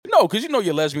No, because you know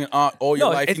your lesbian aunt all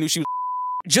your life. You knew she was.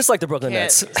 Just like the Brooklyn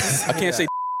Nets. I can't say.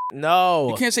 No.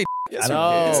 You can't say. Yes,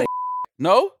 no.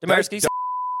 No? Damaris, it's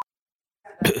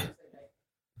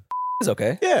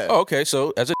okay. Yeah. Oh, okay.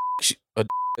 So as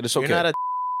it's okay. You're not a.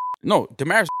 No,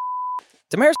 Damaris.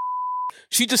 Damaris.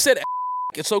 She just said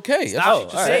it's okay. That's Oh,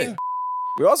 what she just all said. right.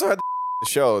 We also had the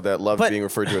show that loved being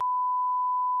referred to as.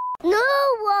 No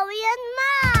worry,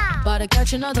 Ma. About to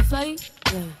catch another flight.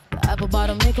 Yeah. The apple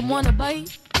bottom make him wanna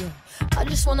bite. Yeah. I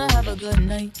just wanna have a good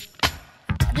night.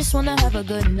 I just wanna have a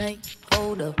good night.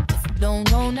 Hold up. If you don't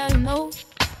know, now you know.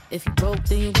 If you broke,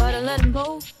 then you gotta let him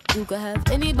go. You could have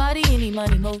anybody, any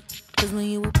money, mo. Cause when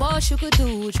you a boss, you could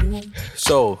do what you want.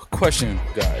 So, question,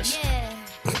 guys.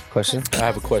 Question? I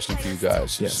have a question for you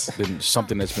guys. Yes. It's been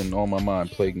something that's been on my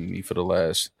mind, plaguing me for the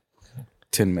last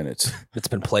 10 minutes. It's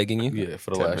been plaguing you? Yeah,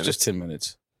 for the 10 last minutes. just 10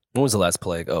 minutes. When was the last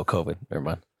plague? Oh, COVID. Never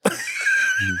mind.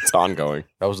 It's ongoing.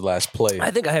 That was the last play.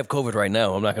 I think I have COVID right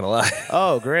now. I'm not going to lie.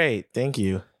 Oh, great. Thank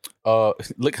you.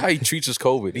 Look how he treats his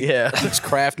COVID. He Yeah. eats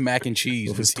Kraft mac and cheese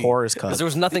With his with tea. Taurus cup. Because there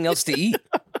was nothing else to eat.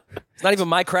 It's not even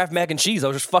my Kraft mac and cheese. I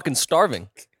was just fucking starving.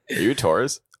 Are you a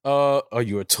Taurus? Are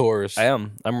you a Taurus? I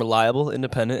am. I'm reliable,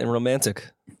 independent, and romantic.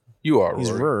 You are.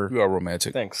 He's Rory. rare. You are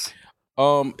romantic. Thanks.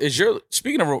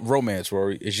 Speaking of romance,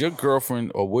 Rory, is your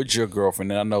girlfriend or would your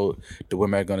girlfriend? And I know the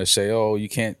women are gonna say, "Oh, you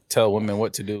can't tell women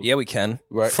what to do." Yeah, we can.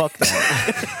 Right. Fuck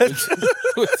that.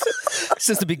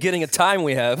 Since the beginning of time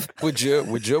we have. would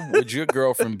your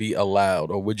girlfriend be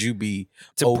allowed, or would you be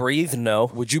To breathe, no.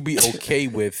 Would you be okay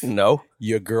with No.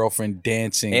 your girlfriend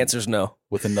dancing Answer's no.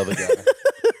 with another guy?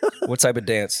 What type of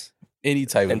dance? Any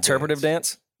type of Interpretive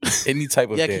dance? Any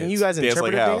type of Yeah, dance. can you guys Dance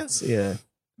interpret like how? dance? Yeah.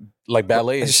 like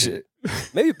ballet and shit?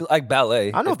 Maybe like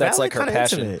ballet. I know if that's ballet like her kinda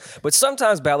passion. intimate. But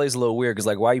sometimes ballet's a little weird because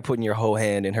like, why are you putting your whole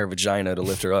hand in her vagina to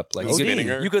lift her up? Like Spinning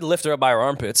her? you could lift her up by her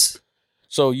armpits.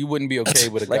 So you wouldn't be okay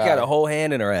with a Like guy? you got a whole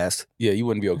hand in her ass. Yeah, you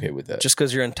wouldn't be okay with that. Just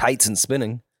because you're in tights and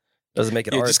spinning doesn't make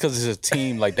it yeah, art. just because it's a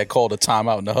team like that called a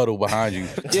timeout in the huddle behind you.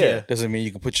 Yeah. doesn't mean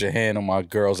you can put your hand on my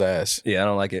girl's ass. Yeah, I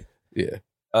don't like it. Yeah.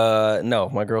 No,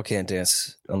 my girl can't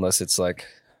dance unless it's like,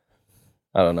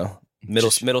 I don't know,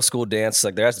 middle school dance.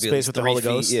 Like there has to be at Space least with the 3 Holy feet.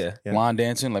 Ghost? Yeah. Yeah. Line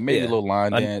dancing, like maybe Yeah. a little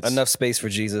line dance. Enough space for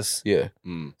Jesus. Yeah.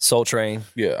 Soul Train.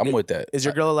 Yeah, I'm with that. Is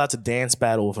your girl allowed to dance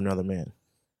battle with another man?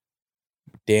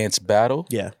 Dance battle?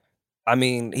 Yeah. I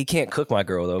mean, he can't cook my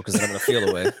girl though, because then I'm gonna feel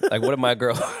away. Like, what if my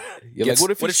girl? Yeah, gets-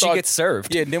 like what if, she gets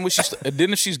served? Yeah, then when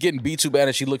then if she's getting beat too bad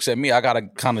and she looks at me, I gotta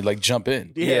kind of like jump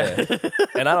in. Yeah.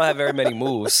 And I don't have very many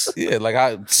moves. Yeah, like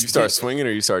I You start swinging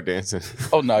or you start dancing?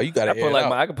 Oh no, you gotta I put air it like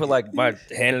out. I could put like my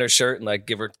hand in her shirt and like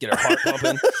get her heart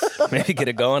pumping, maybe get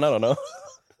it going. I don't know.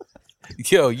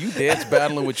 Yo, you dance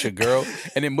battling with your girl,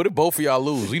 and then what if both of y'all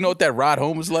lose? You know what that ride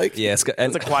home is like? Yeah, It's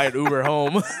a quiet Uber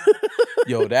home.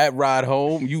 Yo, that ride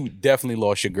home, you definitely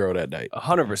lost your girl that night.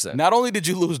 100%. Not only did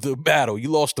you lose the battle, you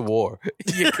lost the war.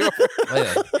 Your girlfriend,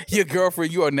 Yeah. your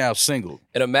girlfriend, you are now single.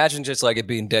 And imagine just like it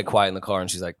being dead quiet in the car, and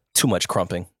she's like, "Too much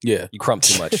crumping. Yeah, You crump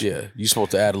too much." yeah. You're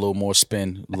supposed to add a little more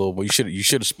spin, a little more. You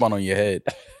should have spun on your head.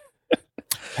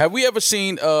 Have we ever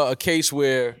seen a case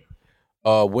where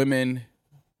women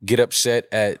get upset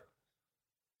at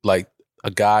like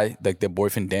a guy, like their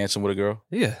boyfriend dancing with a girl?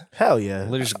 Yeah. Hell yeah.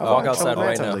 Literally just Oh, walk outside trouble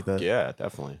right times now. Like that. Yeah,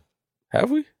 definitely.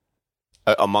 Have we?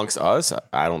 Amongst us,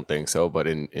 I don't think so. But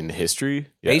in history,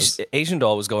 yes. Asian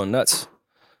doll was going nuts.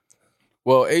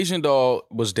 Well, Asian Doll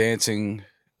was dancing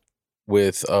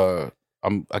with I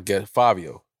guess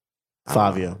Fabio,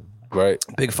 Fabio. right?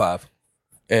 Big Five.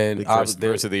 And Big I-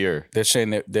 first of the year. they're saying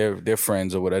that they're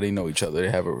friends or whatever. They know each other. They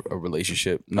have a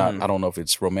relationship. Not I don't know if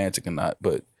it's romantic or not,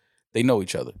 but they know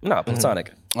each other. No,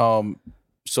 platonic.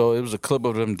 So it was a clip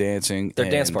of them dancing. They're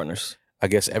and dance partners. I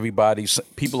guess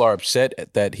people are upset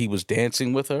that he was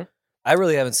dancing with her. I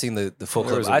really haven't seen the full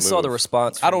Where clip. is the I saw the move?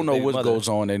 response. I from don't the know baby what mother. goes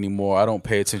on anymore. I don't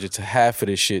pay attention to half of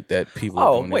the shit that people are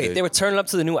Oh, doing. wait. They were turning up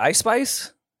to the new Ice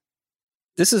Spice?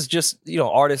 This is just,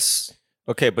 artists.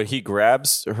 Okay, but he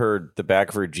grabs the back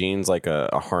of her jeans like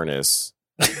a harness.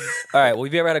 All right. Well,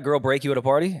 have you ever had a girl break you at a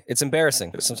party? It's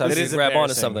embarrassing. Sometimes It you is grab onto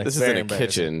embarrassing. something. This is Very in a embarrassing.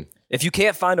 kitchen, If you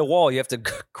can't find a wall, you have to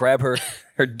grab her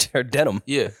denim.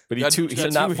 Yeah, but he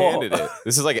That- not fall. two-handed it.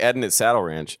 This is like Ed at Saddle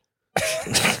Ranch.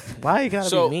 Why you gotta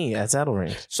So- be me at Saddle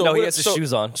Range? So No, he what- has his so-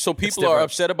 shoes on. So It's people are different.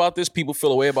 upset about this. People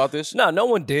feel away about this. No, no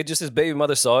one did. Just his baby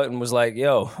mother saw it and was like,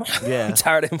 yo, Yeah. I'm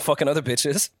tired of him fucking other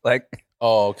bitches. Like,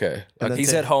 Oh, okay. And he's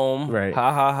that's at it. home. Right.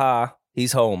 Ha, ha, ha.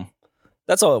 He's home.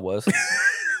 That's all it was.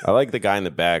 I like the guy in the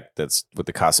back that's with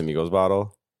the Casamigos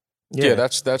bottle. Yeah,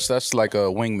 that's like a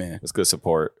wingman. That's good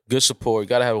support. Good support. You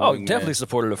gotta have a Oh, wingman. definitely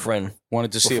supported a friend.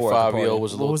 Wanted to see if before at the Fabio party.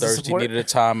 was a What little was the thirsty, support? needed a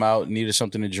timeout, needed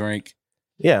something to drink.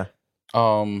 Yeah.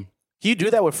 Can you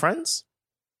do that with friends?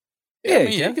 Yeah, I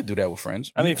mean, you you can. could do that with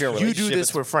friends. I mean, if you're in a You relationship, do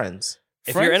this with friends.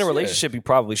 if you're in a friends, yeah. relationship, you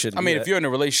probably shouldn't. I mean, do if that. you're in a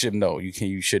relationship, no,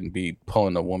 you shouldn't be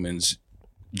pulling a woman's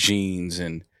jeans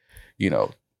and, you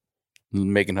know,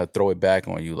 making her throw it back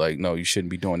on you. Like, no, you shouldn't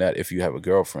be doing that if you have a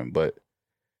girlfriend. But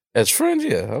as friends,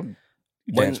 yeah, you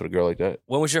When- dance with a girl like that.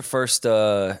 When was your first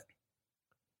too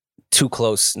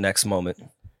close next moment?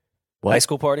 What? High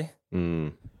school party?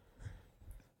 Mm.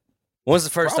 When was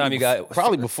the first time you got?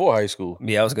 Probably before high school.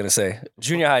 Yeah, I was gonna say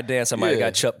junior high dance. I might have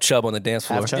Yeah. got chub on the dance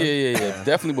floor. Half chub? Yeah.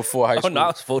 Definitely before high Oh school. no, I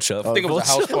was full chub. I think it was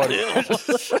a house party.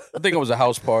 I think it was a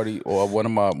house party, or one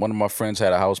of my friends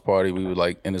had a house party. We were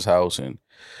like in his house, and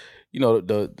you know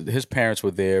his parents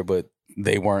were there, but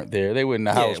they weren't there. They were in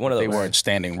the Yeah, house, one but of they those. weren't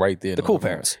standing right there. in The cool living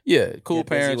room. parents. Yeah, cool Yeah,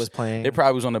 Busy parents. was playing. They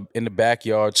probably was in the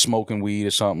backyard smoking weed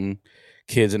or something.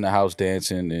 Kids in the house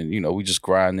dancing, and you know we just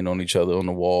grinding on each other on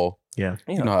the wall. Yeah.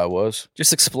 You know how it was.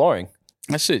 Just exploring.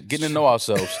 That's it. Getting to know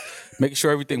ourselves, making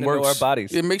sure everything Getting to know works. our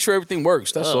bodies. Yeah, make sure everything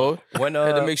works. That's all. When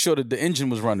Had to make sure that the engine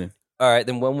was running. all right,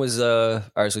 then when was all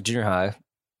right? So junior high.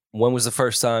 When was the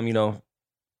first time you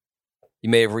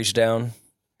may have reached down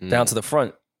to the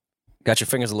front, got your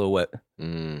fingers a little wet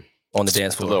Mm. on the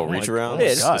dance A floor? little reach around. Yeah, Oh,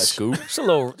 just gosh. a scoop, just a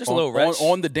little on, wrench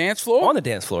on the dance floor. on the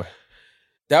dance floor,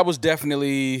 That was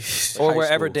definitely or high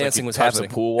wherever school. dancing was Touch the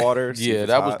happening. pool water. see if Yeah, it's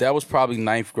that hot. was probably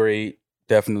ninth grade.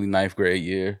 Definitely ninth grade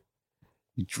year.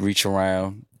 You reach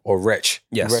around or retch.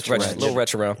 Yes, retch retch, around. little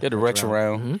retch around. Yeah, the retch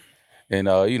around, Mhm.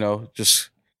 and just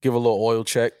give a little oil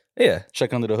check. Yeah,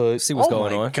 Check under the hood. see what's Oh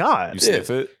going my on. God. You sniff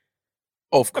it.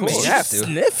 Oh, of I mean, course. you have to.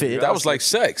 Sniff it. That was like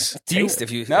sex. Taste if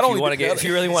you not if only you want to the get pedal- if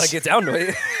you really want to get down to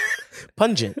it.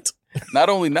 Pungent. Not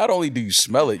only do you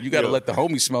smell it, you got to Yeah. let the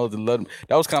homie smell it. To let him.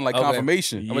 That was kind of like Okay.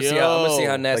 confirmation. I'm gonna see how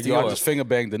Like, nasty yo, you I are. just finger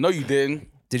banged it. No, you didn't.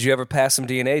 Did you ever pass some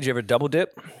DNA? Did you ever double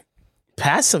dip?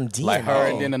 Pass some DNA. Like her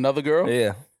and then another girl.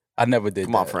 Yeah, I never did.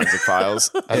 Come on, that. forensic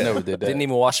files. I never did that. didn't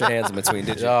even wash your hands in between,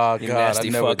 did you? Oh, You God, nasty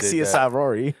I never fuck. did. CSI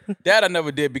Rory. That I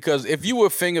never did because if you were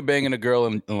finger banging a girl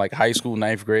in like high school,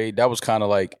 ninth grade, that was kind of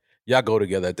like y'all go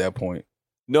together at that point.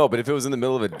 No, but if it was in the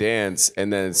middle of a dance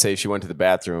and then say she went to the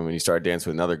bathroom and you started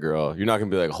dancing with another girl, you're not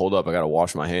gonna be like, hold up, I gotta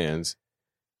wash my hands.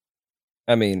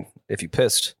 I mean, if you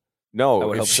pissed, I No,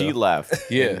 would if hope she so.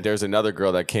 left, Yeah. and there's another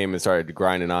girl that came and started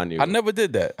grinding on you. I never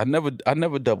did that. I never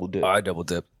double did. I double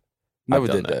dip. Never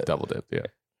I've done did that. Double dip, yeah.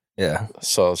 Yeah,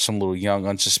 So some little young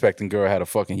unsuspecting girl had a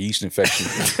fucking yeast infection.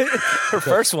 her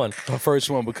first one. Her first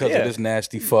one because Yeah. of this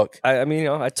nasty fuck. I mean,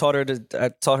 I taught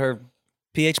her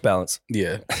pH balance.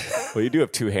 Yeah. Well, you do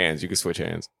have two hands. You can switch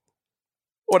hands.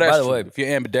 Well, that's By the true. way- if you're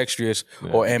ambidextrous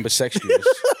Yeah. or ambisexuous,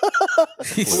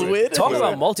 Fluid. Talk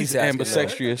about he's multitasking. though.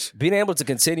 ambisexuous. Being able to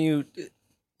continue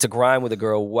to grind with a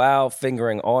girl while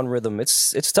fingering on rhythm,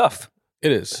 it's tough.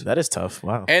 It is. That is tough.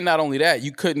 Wow. And not only that,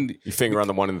 you couldn't. You finger on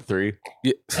the one and the three.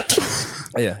 Yeah,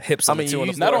 Yeah, hips. I On the mean, two you on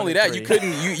the use floor. not Four only and that, three.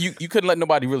 you couldn't let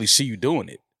nobody really see you doing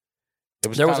it.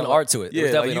 It There was kinda an art to it. There was Yeah,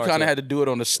 like definitely you an art kind to of had to do it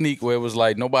on the sneak, where it was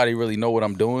like nobody really know what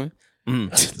I'm doing.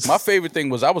 Mm. My favorite thing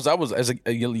was I was as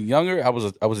a younger, I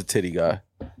was a titty guy.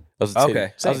 I was a titty.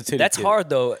 Okay, I was a titty. that's kid. hard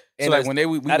though. So And like as- when we at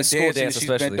would a dance, school and dance she's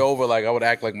especially. bent over, like I would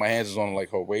act like my hands is on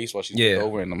like her waist while she's Yeah. bent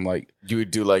over, and I'm like, You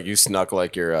would do like you snuck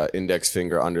like your index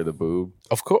finger under the boob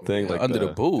of course, thing, like under the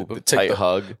boob, the Take tight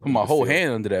hug. put my whole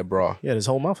hand under that bra. Yeah, his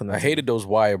whole mouth in that. I hated those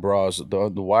wire bras. The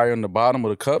wire on the bottom of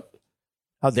the cup.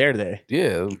 How dare they?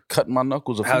 Yeah, cutting my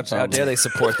knuckles a few how times. dare they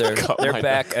support their my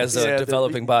back as Yeah,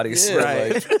 developing bodies? Yeah,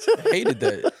 Right. like, hated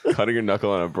that. Cutting your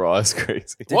knuckle on a bra is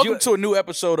crazy. Welcome to a new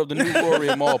episode of the New Rory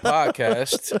and Maul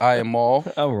podcast. I am Maul,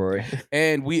 I'm Rory.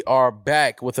 and we are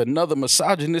back with another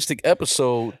misogynistic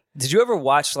episode. Did you ever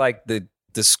watch like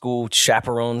the school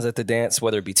chaperones at the dance,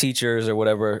 whether it be teachers or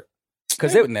whatever?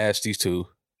 Because They they were nasties too.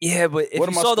 yeah, but if What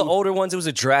you am I saw the school- older ones, it was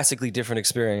a drastically different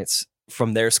experience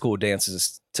from their school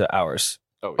dances to ours.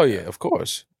 Oh yeah, of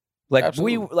course. Like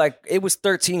Absolutely. it was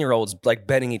 13-year-olds like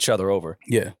bending each other over.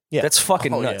 Yeah. Yeah. That's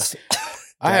fucking Oh, yeah. nuts.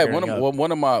 I had Gathering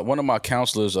one of my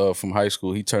counselors from high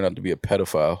school. He turned out to be a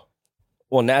pedophile.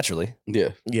 Well, naturally,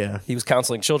 Yeah, Yeah. he was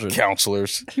counseling children.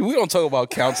 counselors. We don't talk about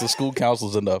counselors, school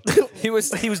counselors enough. He was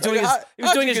doing his How- he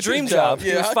was how'd doing you his get dream this job? job. He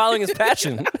Yeah, was how'd following his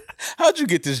passion How'd you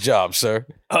get this job, sir?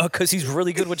 because he's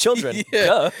really good with children. Yeah.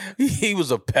 Duh. He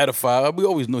was a pedophile. We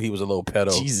always knew he was a little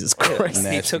pedo. Jesus Christ. He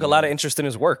Nasty, took a lot of interest in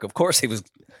his work. Of course, he was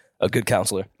a good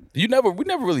counselor. We never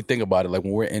really think about it. Like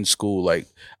when we're in school, like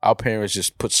our parents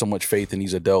just put so much faith in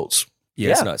these adults Yeah,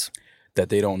 it's Yeah. nuts. that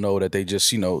they don't know that they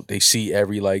just, they see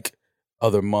every like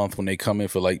other month when they come in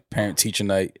for like parent teacher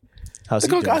night. How's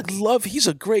Like, he oh, doing? I love, he's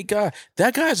a great guy.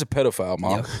 That guy's a pedophile,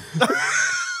 mom.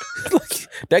 Like,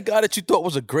 that guy that you thought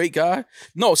was a great guy.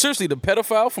 No, seriously, the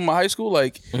pedophile from my high school.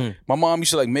 Like, my mom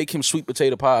used to like make him sweet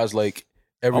potato pies like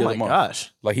every Oh other my month.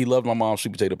 gosh. Like he loved my mom's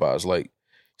sweet potato pies. Like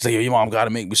he's like, yo, your mom got to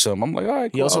make me some. I'm like, all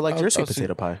right. He Cool. also liked your I'll sweet see.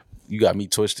 potato pie. You got me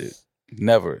twisted.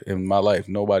 Never in my life.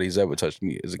 Nobody's ever touched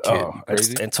me as a kid. Oh,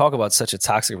 Crazy. and talk about such a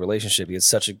toxic relationship. You had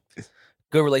such a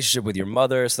good relationship with your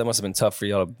mother, so that must have been tough for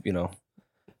y'all to,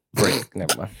 break.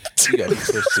 Never mind. You got me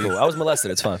twisted. Cool. I was molested.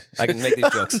 It's fine. I can make these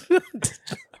jokes.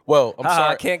 Well, I'm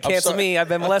sorry. Can't I'm cancel sorry. me. I've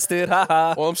been molested. Ha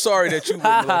ha. Well, I'm sorry that you were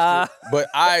molested, but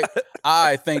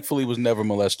I thankfully was never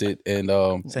molested, and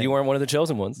You weren't one of the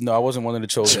chosen ones. no, I wasn't one of the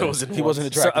chosen. Chosen He wasn't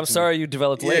ones. attracted. I'm to sorry me. you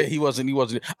developed Yeah, late. he wasn't. You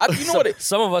know what?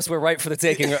 Some of us were right for the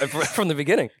taking from the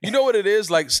beginning. You know what it is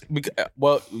like.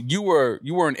 Well, you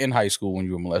weren't in high school when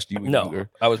you were molested. You were No, younger,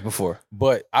 I was before.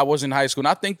 but I was in high school, and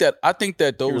I think that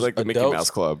those He was like the Mickey adults,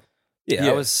 Mouse Club. Yeah,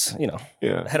 Yeah. I was,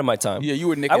 Yeah. ahead of my time. Yeah, you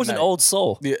were Nick. I at was an Night. old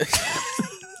soul. Yeah,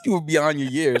 you were beyond your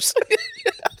years.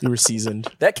 You were seasoned.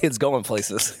 That kid's going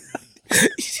places.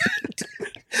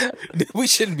 We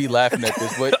shouldn't be laughing at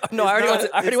this, but No, I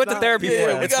already went to therapy for yeah,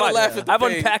 it. we It's gotta fine. laugh at the I've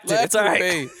pain. unpacked it. Laugh It's at all the right.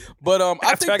 pain. But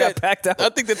After I got packed out. I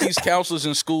think that these counselors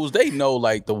in schools, they know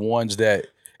like the ones that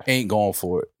ain't going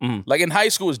for it. Mm. Like in high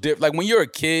school, it's different. Like when you're a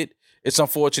kid, it's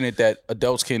unfortunate that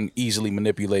adults can easily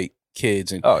manipulate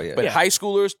kids. And Oh, yeah. But Yeah. high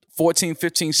schoolers, 14,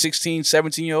 15, 16,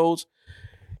 17-year-olds,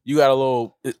 you got a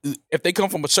little. If they come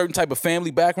from a certain type of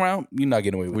family background, you're not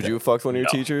getting away with Would that. you have fucked one of your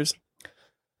teachers?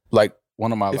 Like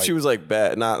one of my. If like, she was like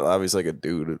bad, not obviously like a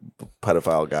dude, a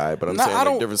pedophile guy, but I'm Nah, saying I like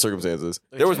don't- different circumstances.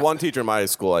 There was one teacher in my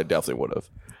school I definitely would have.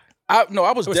 I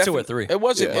was It was 2 or definitely 3. It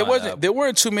wasn't. Yeah. It wasn't. There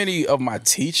weren't too many of my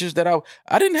teachers that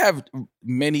I didn't have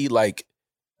many like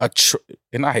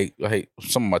and I hate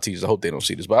some of my teachers. I hope they don't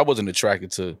see this, but I wasn't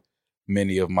attracted to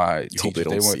many of my You teachers. hope they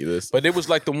don't weren't. see this. But it was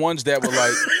like the ones that were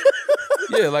like,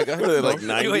 yeah, like What are they, like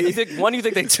 90? You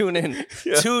think they tune in?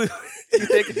 Yeah. 2, you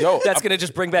think Yo, that's gonna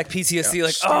just bring back PTSD?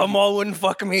 Like, oh, Maul wouldn't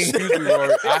fuck me. Excuse me,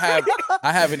 Rory.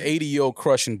 I have an 80-year-old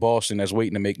crush in Boston that's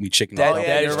waiting to make me chicken. That- nuggets.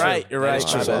 that you're is right. true. You're That right.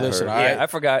 is true. So listen, all Yeah, right. I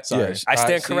forgot. Yeah, I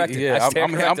stand see, corrected. Yeah, I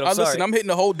stand corrected. I'm sorry. listen, I'm hitting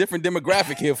a whole different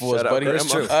demographic here for us, Shout out, buddy.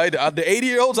 Grandma. All right, the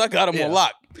 80-year-olds, I got them Yeah. on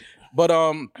lock. But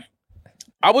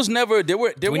I was never. There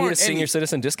Do we need a weren't senior any.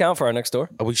 citizen discount for our next door?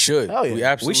 We should. Hell yeah. We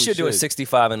absolutely We should do a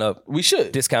 65 and up We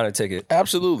should. discounted ticket.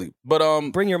 Absolutely. But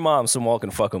Bring your mom so Maul can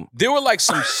fuck him. there were like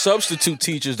some substitute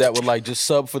teachers that would like just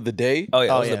sub for the day, Oh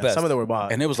yeah, Oh those are yeah, the best. some of them were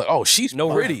bought. and it was like, oh, she's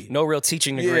pretty. No real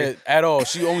teaching degree. Yeah, at all.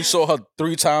 She only saw her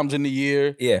 3 times in the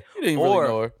year. Yeah. You didn't really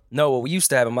know her. No, what we used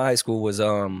to have in my high school was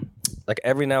like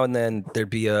every now and then there'd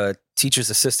be a teacher's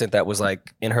assistant that was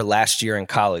like in her last year in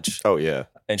college, Oh yeah.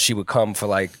 and she would come for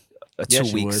like Yeah, 2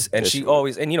 she weeks, would. and Yeah, she she would.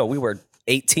 always, and we were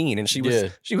 18, and she was Yeah.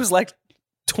 she was like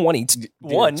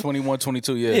 21. Yeah, 21,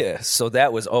 22, yeah. Yeah, so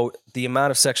that was the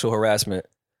amount of sexual harassment.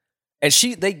 And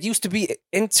they used to be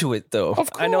into it though.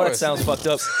 Of I know that course. sounds fucked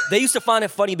up. They used to find it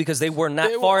funny because they were not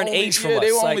They were far in only- age from yeah, us.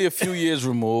 they were Like, only a few years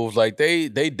removed. Like they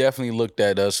definitely looked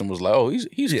at us and was like, "Oh, he's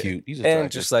yeah. cute. He's attractive."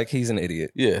 and just like he's an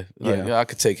idiot. yeah, like, Yeah. I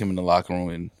could take him in the locker room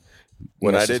and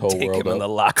When mess I his did whole Take world him in the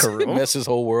up. locker room. Mess his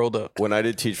whole world up. When I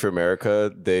did Teach for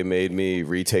America, they made me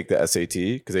retake the SAT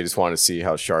because they just wanted to see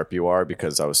how sharp you are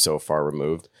because I was so far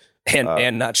removed.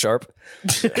 and not sharp.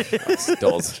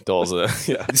 Dulls,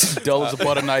 yeah, Dull as a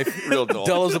butter knife. real dull.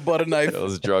 Dull as a butter knife.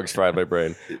 Those drugs fried my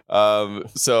brain.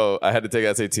 So I had to take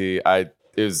SAT.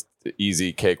 It was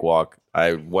easy cakewalk.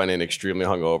 I went in extremely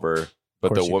hungover, but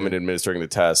course the you woman did. administering the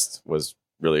test was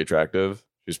really attractive.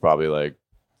 She was probably like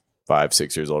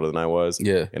 5-6 years older than I was.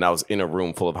 Yeah. And I was in a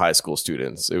room full of high school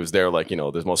students. It was their like,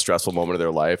 the most stressful moment of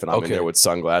their life. And I'm in Okay. there with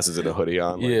sunglasses and a hoodie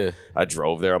on. Like, Yeah. I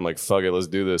drove there. I'm like, fuck it, let's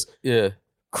do this. Yeah.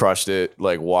 Crushed it,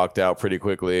 like walked out pretty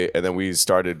quickly. And then we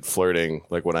started flirting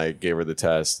like when I gave her the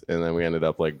test. And then we ended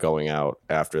up like going out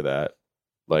after that.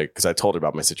 Like, because I told her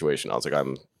about my situation. I was like,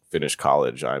 I'm finished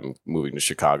college. I'm moving to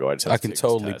Chicago. I just have I to can take this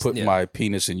totally test. put Yeah. my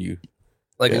penis in you.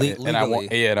 Like Yeah.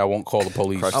 legally. And I won't call the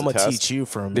police. Crush I'm the gonna test. teach you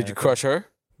from. Did you crush her?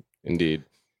 Indeed.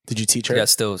 Did you teach You her?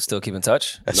 guys still keep in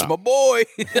touch? That's No. my boy.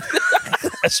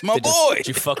 That's my boy. Did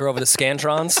you fuck her over the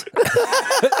Scantrons?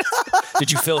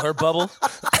 Did you fill her bubble?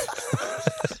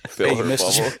 Fill Hey, her you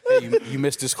missed, bubble. you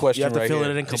missed this question You have to right fill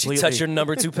here. it in Did she completely. touch your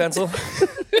number 2 pencil?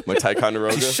 My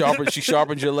Ticonderoga. She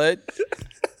sharpened your lead.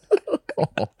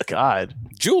 Oh God.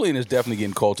 Julian is definitely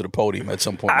getting called to the podium at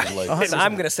some point in his life. And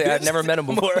I'm gonna say I've never met him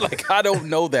before. Like, I don't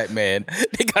know that man.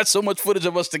 They got so much footage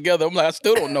of us together. I'm like, I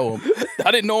still don't know him. I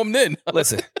didn't know him then.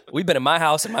 Listen, we've been in my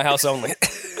house and my house only.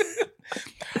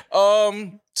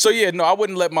 So yeah, no, I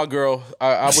wouldn't let my girl.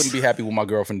 I wouldn't be happy with my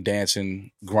girlfriend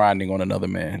dancing, grinding on another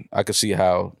man. I could see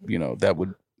how that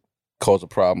would cause a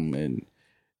problem, and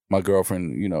my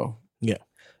girlfriend, Yeah.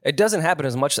 It doesn't happen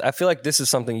as much. I feel like this is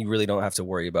something you really don't have to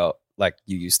worry about like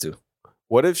you used to.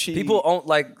 What if she? People don't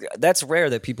like. That's rare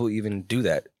that people even do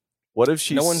that. What if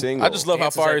she's No one- single? I just love how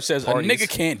Dances Fire at says parties. a nigga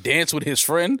can't dance with his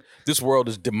friend. This world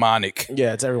is demonic.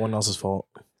 Yeah, it's everyone else's fault.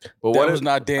 But That what was if,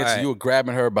 not dancing. Alright. You were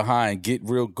grabbing her behind. Get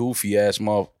real goofy ass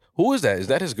mother. Who is that? Is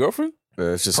that his girlfriend?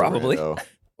 it's just Probably. a rando.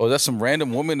 Or that's some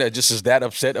random woman that just is that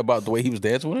upset about the way he was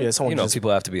dancing with her? Yeah, someone You know, just people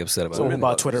have to be upset about someone it.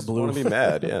 bought Twitter blue. Want to be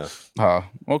mad? Yeah.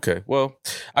 Okay. Well,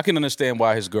 I can understand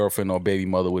why his girlfriend or baby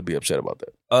mother would be upset about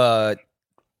that.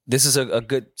 This is a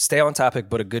good stay on topic,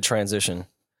 but a good transition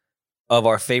of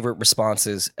our favorite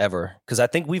responses ever. Because I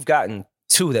think we've gotten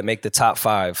 2 that make the top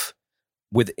 5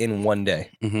 within one day.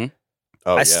 Mm-hmm.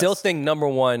 Oh, I still think number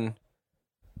 1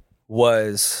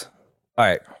 was all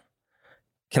right.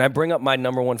 Can I bring up my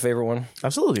number 1 favorite one?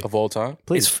 Absolutely. Of all time?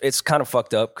 Please. It's kind of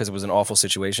fucked up because it was an awful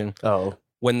situation. Oh.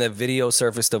 When the video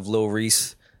surfaced of Lil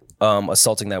Reese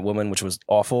assaulting that woman, which was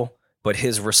awful, but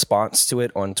his response to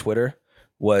it on Twitter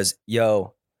was,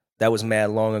 "Yo, that was mad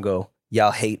long ago.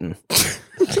 Y'all hating."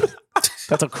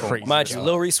 That's a crazy. Mind you,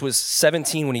 Lil Reese was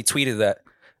 17 when he tweeted that.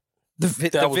 The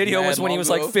That was video mad was when he long was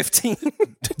ago? like 15.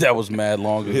 That was mad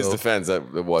long ago. His defense, that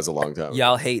it was a long time.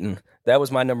 Y'all hating. That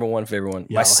was my number 1 favorite one.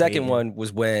 My Y'all second hating. one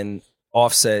was when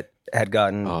Offset had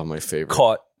gotten Oh, my favorite.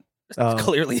 caught Oh.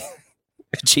 clearly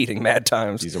cheating mad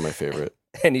times. These are my favorite.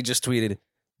 And he just tweeted,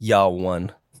 "Y'all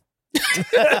won."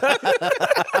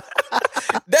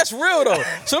 That's real though.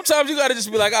 Sometimes you gotta just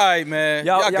be like, all right, man.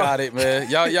 Y'all- Y'all got it, man.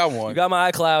 Y'all won. You got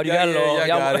my iCloud. You got it all. Y'all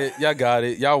got it. Y'all got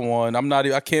it. Y'all won.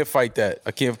 I can't fight that.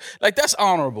 I can't. Like that's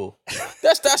honorable.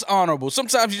 That's honorable.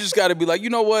 Sometimes you just got to be like, you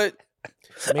know what?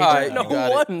 I mean, All right, No you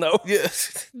got it. one though. Yeah.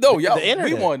 No, y'all. the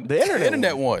internet. We won. The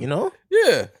internet won. You know?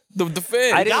 Yeah. The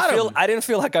fans. I didn't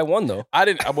feel like I won though. I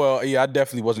didn't. Well, yeah, I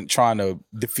definitely wasn't trying to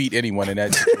defeat anyone in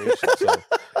that situation. So,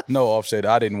 no, Offset,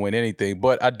 I didn't win anything.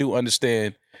 But I do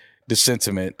understand the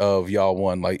sentiment of y'all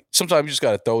won. Like sometimes you just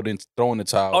got to throw in the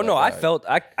towel. Oh no, like, I felt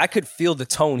I could feel the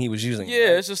tone he was using.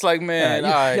 Yeah, it's just like, man, Yeah,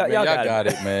 all right, y'all man, y'all got got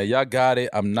it, man. Y'all got it.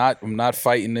 I'm not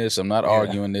fighting this. I'm not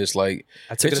arguing this. Like,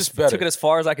 I took it's it, just better. took it as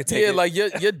far as I could take Yeah, it. like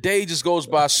your day just goes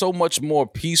by so much more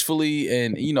peacefully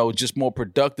and just more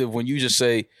productive when you just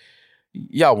say,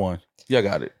 y'all won. Y'all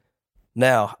got it.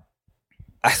 Now,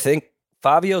 I think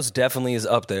Fabio's definitely is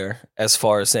up there as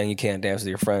far as saying you can't dance with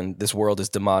your friend. This world is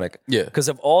demonic. Yeah. Because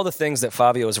of all the things that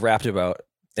Fabio has rapped about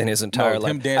in his entire him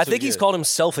life. dancing- I think he's yeah. called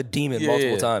himself a demon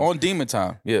multiple times. On Demon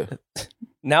Time. Yeah.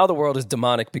 Now the world is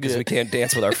demonic because Yeah. we can't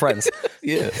dance with our friends.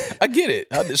 Yeah. I get it.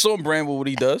 It's on brand with what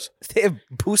he does. They have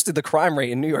boosted the crime rate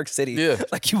in New York City. Yeah.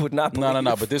 Like you would not believe.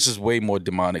 No. But this is way more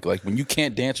demonic. Like when you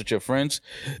can't dance with your friends,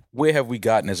 where have we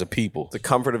gotten as a people? The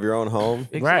comfort of your own home.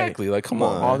 Exactly. Like, come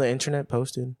on. All man. the internet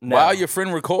posted, While your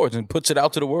friend records and puts it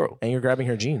out to the world. and you're grabbing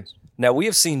her jeans. Now we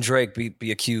have seen Drake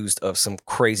be accused of some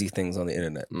crazy things on the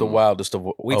internet. The wildest of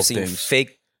We've seen things.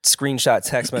 fake screenshot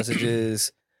text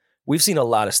messages. We've seen a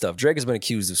lot of stuff. Drake has been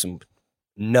accused of some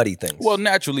nutty things. Well,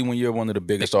 naturally, when you're one of the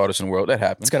biggest artists in the world, that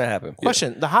happens. it's gonna happen.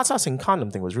 Question: the hot sauce and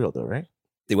condom thing was real, though, right?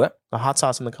 Do what? The hot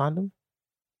sauce and the condom.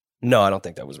 No, I don't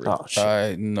think that was real. Oh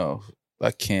shit! No,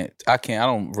 I can't. I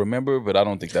don't remember, but I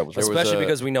don't think that was real. Especially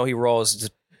because we know he rolls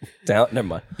just down. Never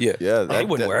mind. Yeah. Yeah, He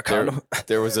wouldn't wear a condom.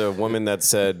 There was a woman that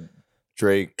said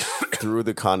Drake threw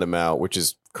the condom out, which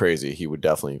is crazy. He would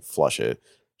definitely flush it.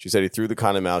 She said he threw the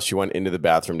condom out. She went into the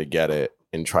bathroom to get it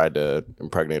and tried to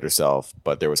impregnate herself,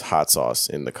 but there was hot sauce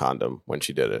in the condom when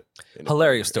she did it. And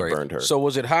Hilarious it story. burned her. So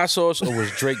was it hot sauce or was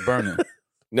Drake burning?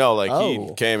 No, like Oh.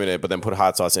 he came in it, but then put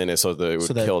hot sauce in it so that it would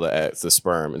So that- kill the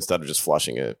sperm instead of just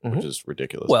flushing it, which is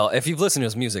ridiculous. Well, if you've listened to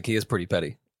his music, he is pretty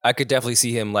petty. I could definitely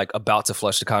see him like about to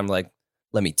flush the condom, like,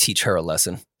 let me teach her a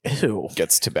lesson. Ew.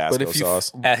 gets Tabasco But if you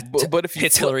sauce. but if you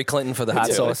Hits fl- Hillary Clinton for the hot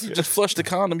Yeah, sauce. if you just flush the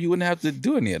condom, you wouldn't have to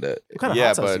do any of that. What kind of Yeah,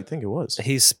 hot sauce do but- you think it was?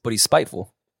 He's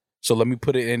spiteful. So let me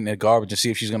put it in the garbage and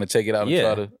see if she's gonna take it out and Yeah.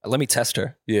 try to. Let me test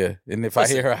her. Yeah, and if Listen,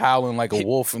 I hear her howling like a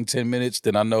wolf in 10 minutes,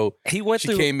 then I know He went she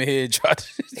through came in here and tried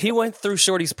to. he went through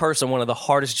Shorty's purse on one of the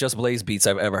hardest Just Blaze beats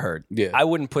I've ever heard. Yeah. I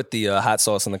wouldn't put the hot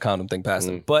sauce and the condom thing past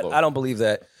him, but Lord. I don't believe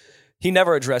that. He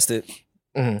never addressed it.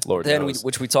 Lord Then, knows.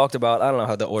 which we talked about. I don't know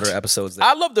how the order episodes.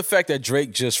 I love the fact that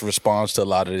Drake just responds to a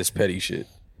lot of this petty shit.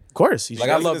 Of course. He's Like,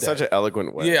 He I does it love in that. such an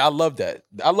eloquent way. Yeah, I love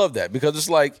that because it's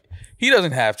like he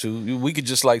doesn't have to. We could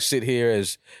just like sit here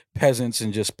as peasants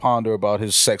and just ponder about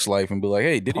his sex life and be like,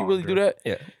 "Hey, did he really do that?"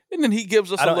 Yeah. And then he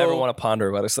gives us. I don't a ever little, want to ponder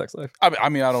about his sex life. I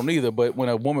mean, I don't either. But when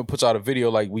a woman puts out a video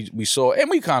like we saw, and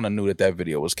we kind of knew that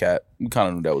video was cat. We kind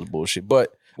of knew that was bullshit.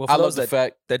 But Well, for I love those the that,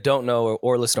 fact. that don't know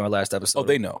or listen to our last episode, Oh,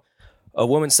 they know. a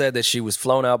woman said that she was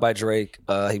flown out by Drake.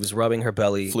 He was rubbing her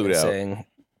belly Flued and out. saying,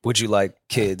 would you like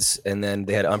kids? And then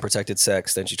they had unprotected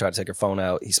sex. Then she tried to take her phone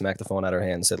out. He smacked the phone out of her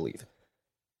hand and said, leave.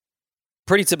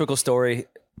 Pretty typical story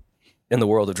in the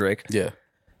world of Drake. Yeah.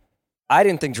 I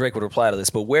didn't think Drake would reply to this,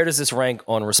 but where does this rank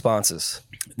on responses?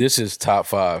 This is top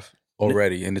 5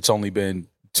 already, and it's only been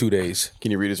 2 days.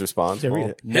 Can you read his response? Yeah, read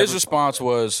it. His response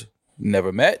was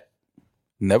never met,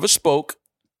 never spoke,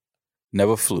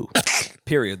 never flew.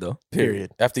 Period, though.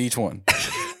 Period. After each one.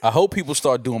 I hope people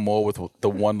start doing more with the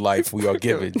one life we are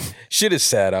given. Shit is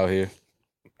sad out here.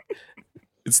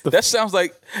 That sounds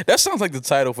like the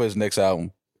title for his next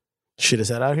album. Shit is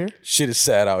that out here? Shit is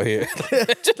sad out here.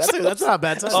 That's not a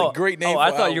bad title. a great name Oh,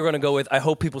 I for thought album. you were going to go with, I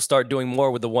hope people start doing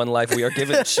more with the one life we are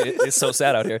given. Shit, it's so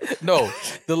sad out here. No,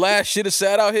 the last shit is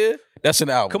sad out here. That's an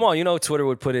album. Come on, you know Twitter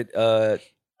would put it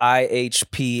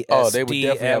IHPSDMWT. Oh, they would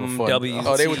definitely have fun.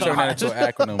 Oh, they would turn that into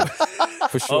an acronym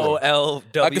for sure.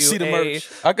 OLWA. I can see the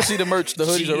merch. I can see the merch. The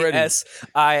hoodies already.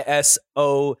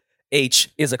 GSISOH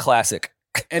is a classic.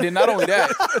 And then not only that,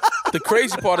 the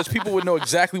crazy part is people would know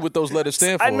exactly what those letters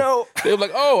stand for. I know. They were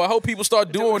like, "Oh, I hope people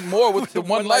start doing more with the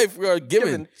one life we are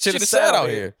given." Shit is sad out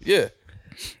here. Yeah,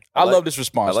 I love this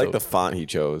response. I like though. the font he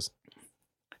chose.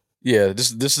 Yeah,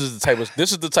 this is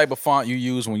the type of font you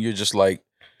use when you're just like,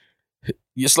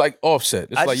 it's like Offset.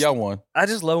 It's like y'all won. I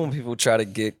just love when people try to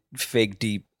get fake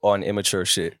deep on immature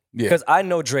shit. Yeah. Because I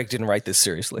know Drake didn't write this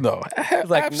seriously. No,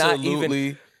 Like, not absolutely.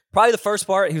 even- Probably the first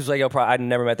part, he was like, yo, I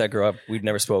never met that girl. We'd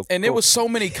never spoke. And there was so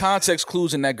many context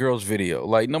clues in that girl's video.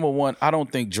 Like, number one, I don't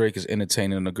think Drake is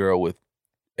entertaining a girl with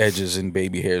edges and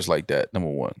baby hairs like that. Number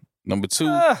one. Number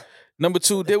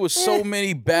two, there was so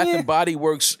many Bath and Body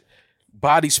Works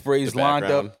body sprays The lined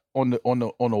background. up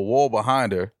on the wall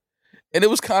behind her, and it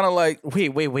was kind of like Wait.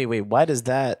 Why does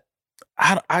that?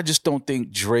 I just don't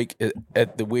think Drake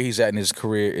at the way he's at in his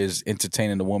career is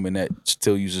entertaining a woman that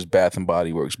still uses Bath and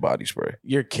Body Works body spray.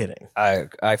 You're kidding. I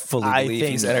fully I believe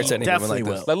think he's he entertaining women definitely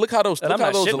like this. will. Like look how those And look I'm how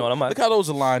not those shitting on him. look how those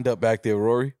are lined up back there,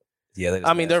 Rory. Yeah,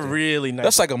 I mean, they're really nice.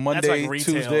 That's like a Monday, like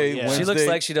retail, Tuesday, yeah. Wednesday. She looks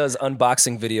like she does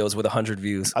unboxing videos with 100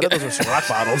 views. I thought those were some rock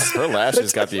bottles. Her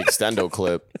lashes got the extendo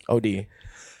clip. OD.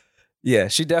 Yeah,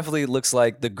 she definitely looks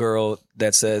like the girl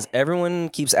that says, everyone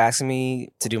keeps asking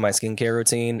me to do my skincare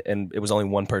routine, and it was only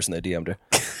one person that DM'd her.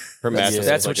 Her mattress.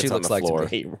 That's looks what she it's on looks the like to floor. me. I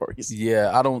hate Rory's.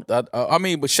 Yeah, I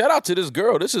mean, but shout out to this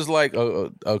girl. This is like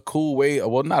a cool way.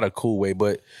 Well, not a cool way,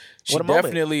 but she What a moment.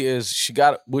 definitely is. She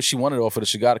got what she wanted off of it.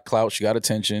 She got a clout. She got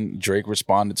attention. Drake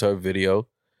responded to her video.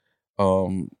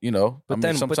 You know, But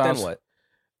then what?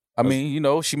 I mean, you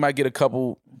know, she might get a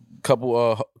couple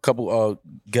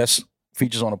guest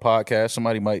features on a podcast.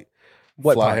 Somebody might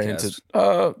What fly her podcast?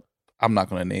 into. I'm not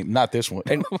going to name not this one.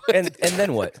 And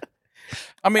then what?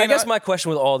 I mean, I guess my question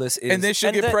with all this is, and then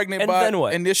she'll get pregnant and by then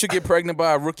what? and then she'll get pregnant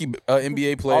by a rookie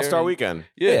NBA player. All Star Weekend.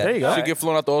 Yeah, there you go. She'll get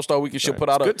flown out the All Star Weekend. She'll put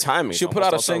out Good timing. She'll put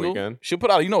out a All-Star single. Weekend. She'll put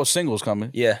out. You know, a single's coming.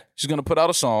 Yeah, She's gonna put out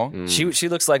a song. she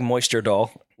looks like Moisture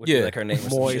Doll. Would be Yeah. like her name. or some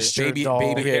shit. Moisture. Baby, doll.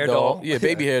 baby hair doll. Yeah,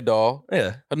 baby hair doll.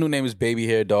 Yeah, Her new name is Baby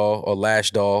Hair Doll or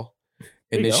Lash Doll.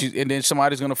 And There then you go. then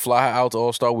somebody's gonna fly her out to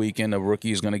All Star Weekend. A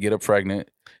rookie is gonna get her pregnant.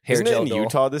 hair Isn't it gel in doll.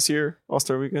 Utah this year? All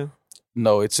Star Weekend.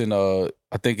 No, it's in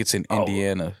I think it's in Oh,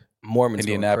 Indiana, Mormons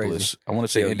going Indianapolis. I want to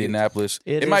say Yeah, Indianapolis.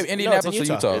 It It might is- be no, Indianapolis it's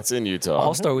in or Utah. It's in Utah.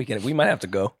 All Star Weekend. We might have to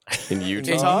go. in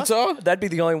Utah. In Utah? That'd be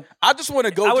the only. I just want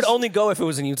to go. I would just- only go if it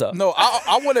was in Utah. No,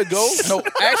 I want to go. No,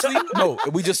 actually, no.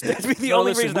 We just the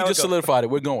only reason I we would just go. solidified it.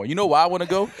 We're going. You know why I want to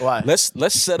go? Why? Let's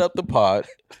set up the pod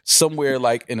somewhere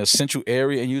like in a central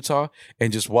area in Utah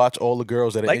and just watch all the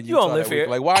girls that are Like, in you Utah. don't live that week. here.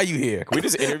 Like, why are you here? We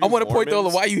just interviewed I want to point to all the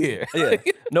Mormons. why you here.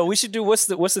 Yeah. No, we should do what's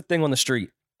the thing on the street?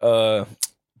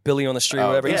 Billy on the street, or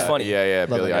whatever. He's yeah. funny. Yeah,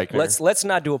 Love Billy that guy. Eichner. Let's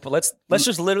not do it. Let's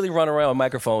just literally run around with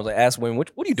microphones and ask women, what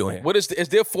are you doing here? What is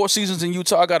there 4 seasons in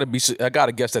Utah? I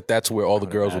gotta guess that's where all the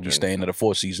girls will be staying at the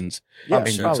 4 seasons Yeah, in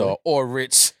sure. Utah or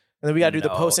Ritz. And then we gotta do the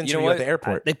No. post You interview know what? at the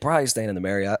airport. They probably staying in the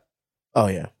Marriott. Oh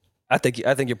yeah. I think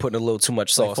you're putting a little too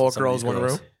much sauce. Like 4 on some of girls, these one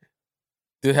girls. room.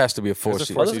 There has to be a 4 There's a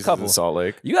season. Four There's a Seasons couple. in Salt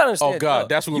Lake. You gotta understand. Oh, God,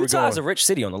 that's where we're Utah is a going. rich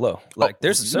city on the low. Like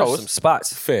there's no, some it's-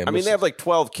 spots. Fam, I mean, they have like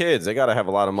 12 kids. They got to have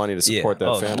a lot of money to support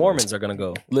that family. Mormons are gonna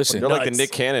go. listen. They're like the Nuts.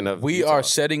 Nick Cannon of We Utah. are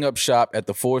setting up shop at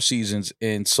the 4 Seasons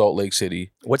in Salt Lake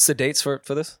City. What's the dates for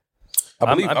this? I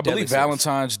I'm believe deadly serious.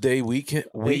 Valentine's Day week. It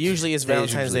usually is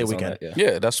Valentine's Day weekend. Yeah.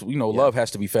 Yeah, that's love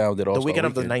has to be found at all. The weekend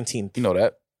of the 19th. You know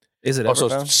that. Is it Oh, ever so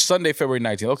found? Sunday, February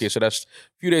 19th. Okay, so that's a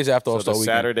few days after So All-Star the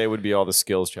Weekend. Saturday would be all the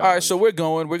skills challenge. All right, so we're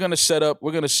going. We're gonna set up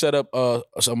a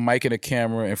mic and a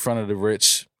camera in front of the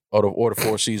Ritz or the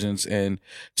 4 Seasons and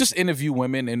just interview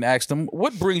women and ask them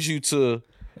what brings you to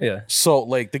Yeah. Salt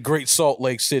Lake, the great Salt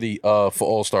Lake City, for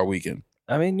All-Star Weekend.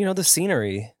 I mean, the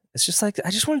scenery. It's just like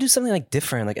I just want to do something like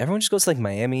different. Like everyone just goes to like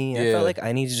Miami. I Yeah. felt like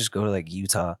I need to just go to like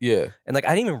Utah. Yeah. And like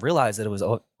I didn't even realize that it was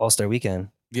All-Star Weekend.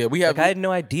 Yeah, we have Like I had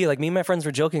no idea. Like me and my friends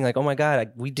were joking. Like, oh my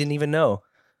god, we didn't even know.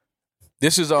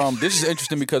 this is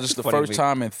interesting because it's the Funny first week.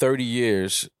 time in 30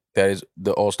 years that is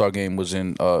the All-Star game was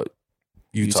in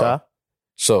Utah.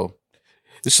 So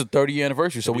this is a 30-year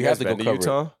anniversary, so Have we you have guys to go been cover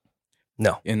Utah?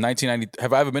 No, it. In 1990,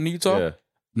 have I ever been to Utah? Yeah.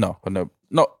 No, no.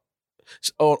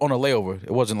 On a layover.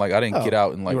 It wasn't like I didn't Oh, get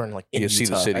out and like, you weren't like in see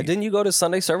the Utah. city. didn't you go to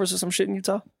Sunday service or some shit in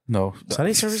Utah? No,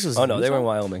 Sunday services. Oh no, they were in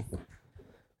Wyoming.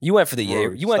 You went for the Ye.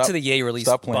 Rory, You went stop- to the Ye release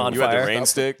stop playing. bonfire. You had the rain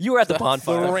stick? You were at the Stop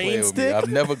bonfire. playing with me. stick? I've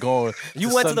never gone.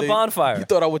 You went to the Sunday- bonfire. You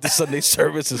thought I went to Sunday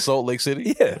service in Salt Lake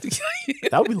City? Yeah.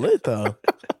 That would be lit though.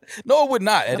 No, it would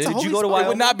not. That's a Did holy you go to spot. Wyoming? It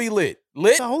would not be lit.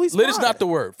 Lit? a holy Lit is spot. not the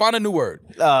word. Find a new word.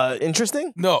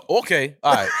 Interesting. No. Okay.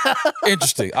 All right.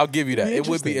 Interesting. I'll give you that. It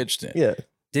would be interesting. Yeah.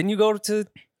 Didn't you go to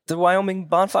the Wyoming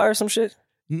bonfire or some shit?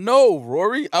 No,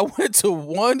 Rory. I went to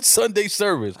one Sunday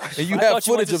service, and you I have thought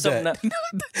you went footage to of that. something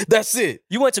That's it.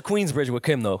 You went to Queensbridge with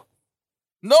Kim though.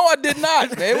 No, I did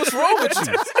not, man. What's wrong with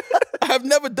you? I have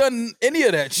never done any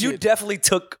of that You shit. definitely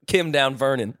took Kim down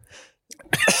Vernon.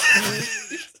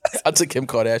 I took Kim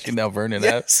Kardashian down Vernon.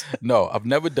 Yes. No, I've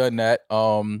never done that.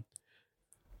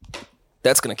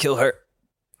 That's gonna kill her.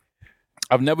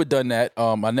 I've never done that.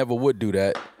 I never would do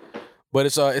that. But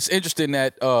it's interesting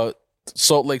that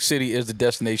Salt Lake City is the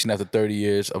destination after 30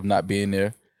 years of not being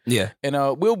there. Yeah, And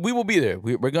we will be there.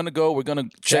 We're gonna go. We're gonna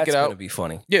check That's it out. gonna be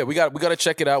funny. Yeah, we got to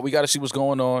check it out. We got to see what's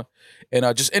going on,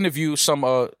 and just interview some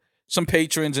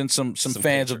patrons and some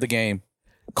fans of the game.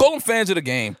 Call them fans of the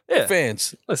game. Yeah.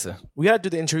 Fans. Listen, We gotta do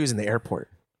the interviews in the airport.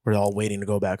 We're all waiting to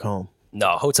go back home.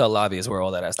 no, hotel lobby is where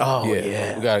all that has to. Oh yeah,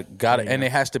 yeah. we got it, and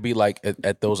it has to be like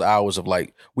at those hours of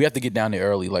like we have to get down there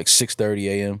early, like 6:30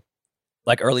 a.m.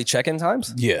 Like early check-in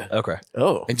times. Yeah, Okay.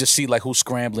 Oh. and just see like who's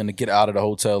scrambling to get out of the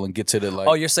hotel and get to the like.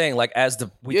 Oh, you're saying like as the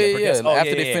yeah, weekend yeah. progresses. Oh, After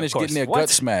yeah, they yeah, finish of course. getting their What?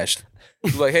 guts smashed,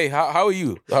 He's like, hey, how are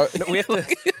you? No, we have to.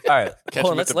 All right, Catch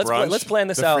hold on. him at the Let's brunch, plan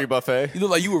this the out. free buffet. You look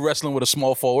like you were wrestling with a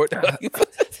small forward.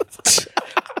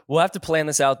 We'll have to plan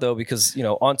this out though, because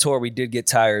on tour we did get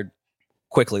tired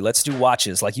quickly. Let's do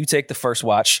watches. Like you take the first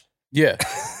watch. yeah,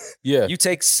 yeah, You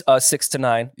take 6 to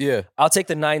 9. yeah. I'll take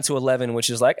the 9 to 11, which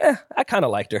is like, I kind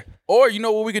of liked her. Or you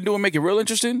know what we can do and make it real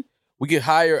interesting? We could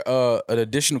hire an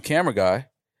additional camera guy.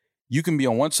 You can be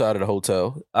on one side of the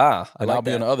hotel, I and like I'll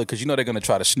be that. on the other because they're gonna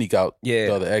try to sneak out Yeah.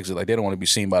 the other exit. Like they don't want to be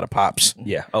seen by the pops,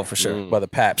 Yeah. Oh, for sure. by the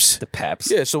paps. The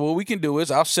Paps. Yeah. So what we can do is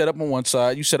I'll set up on one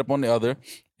side, you set up on the other,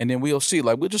 and then we'll see.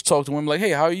 Like we'll just talk to him. Like,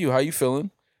 hey, how are you? How you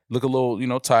feeling? Look a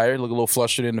little, tired. Look a little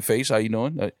flustered in the face. How you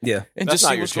doing? Yeah. And That's just not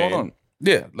see your what's going chain. on.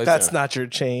 Yeah. Like, That's not your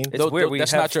chain. It's weird. We That's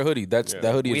have- not your hoodie. That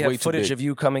hoodie We is way have too footage big. of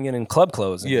you coming in club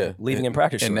clothes and Yeah, leaving in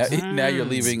practice and shorts. now you're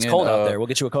leaving. It's in, cold out there. We'll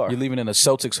get you a car. You're leaving in a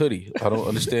Celtics hoodie. I don't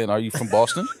understand. Are you from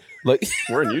Boston? Like,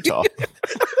 We're in Utah.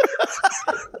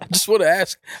 I just want to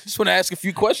ask a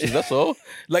few questions. That's all.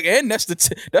 Like, and that's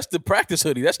the practice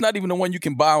hoodie. That's not even the one you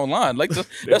can buy online. Like,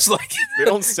 that's like They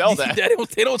don't sell that.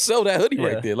 they don't sell that hoodie Yeah.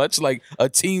 right there. That's like a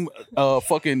team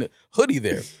fucking hoodie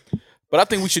there. But I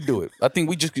think we should do it. I think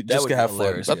we just would can be have fun.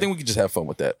 hilarious, I yeah. think we could just have fun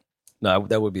with that. No,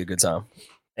 that would be a good time.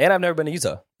 And I've never been to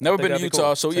Utah. Never I think been to that'd be Utah,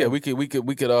 cool. so yeah, we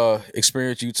could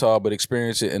experience Utah, but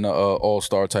experience it in a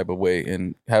all-star type of way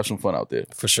and have some fun out there.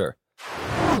 For sure.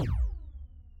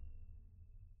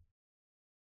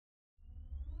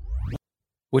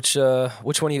 Which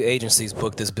one of you agencies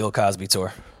booked this Bill Cosby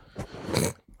tour?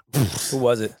 Who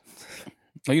was it?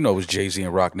 Oh, you know, it was Jay-Z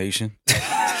and Rock Nation.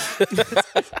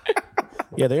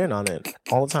 Yeah, they're in on it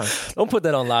all the time. Don't put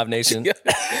that on Live Nation.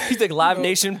 You think Live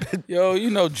Nation? Yo, you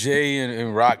know Jay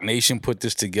and Rock Nation put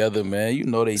this together, man. You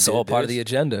know they It's did all part of this. the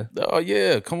agenda. Oh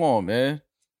yeah, come on, man.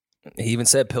 He even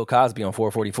said Bill Cosby on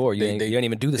 444. You didn't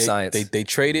even do the science. They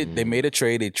traded. They made a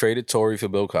trade. They traded Tory for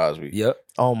Bill Cosby. Yep.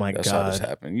 Oh my That's how this god.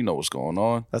 happened. You know what's going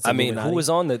on. That's I mean, who Illuminati. was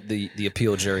on the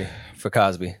appeal jury for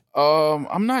Cosby?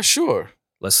 I'm not sure.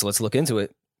 Let's look into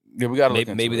it. Yeah, we gotta look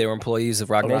Maybe, into maybe it. they were employees of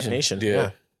Rock Oh, Rock Nation. Nation?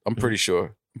 Yeah, I'm pretty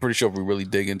sure. I'm pretty sure if we really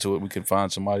dig into it, we can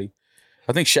find somebody.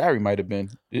 I think Shari might have been.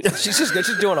 She's doing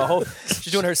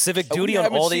she's doing her civic duty We on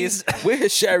haven't all seen- these. Where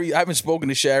is Shari? I haven't spoken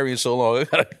to Shari in so long. I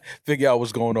gotta figure out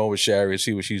what's going on with Shari and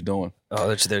see what she's doing.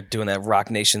 Oh, they're doing that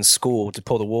Rock Nation school to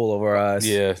pull the wool over our eyes.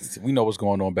 Yeah, we know what's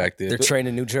going on back there. They're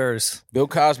training New Jersey. Bill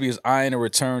Cosby is eyeing a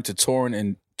return to touring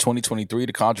in 2023,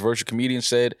 the controversial comedian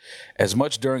said as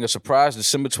much during a surprise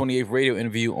December 28th radio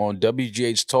interview on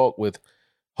WGH Talk with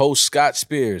host Scott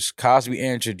Spears. Cosby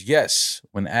answered yes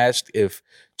when asked if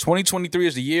 2023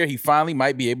 is the year he finally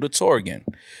might be able to tour again.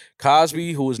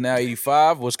 Cosby, who is now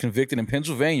 85, was convicted in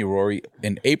Pennsylvania, Rory,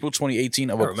 in April 2018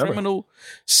 of a criminal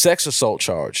sex assault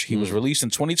charge. He was released in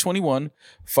 2021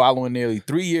 following nearly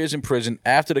 3 years in prison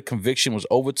after the conviction was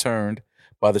overturned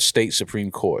by the state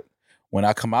Supreme Court. When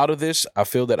I come out of this, I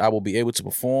feel that I will be able to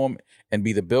perform and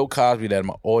be the Bill Cosby that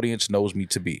my audience knows me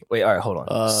to be. Wait, all right, hold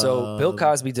on. So Bill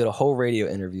Cosby did a whole radio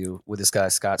interview with this guy,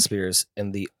 Scott Spears,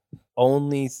 and the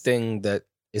only thing that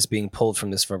is being pulled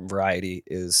from this from Variety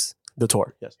is The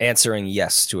tour. Yes. answering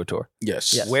yes to a tour.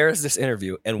 Yes. Where is this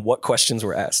interview and what questions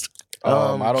were asked?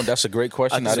 I don't. That's a great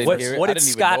question. I didn't hear it. What I did didn't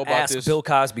even Scott know about ask this. Bill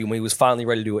Cosby when he was finally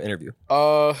ready to do an interview?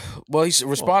 Well, he's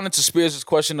responding to Spears'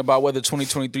 question about whether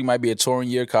 2023 might be a touring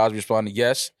year. Cosby responded,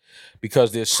 yes,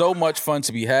 because there's so much fun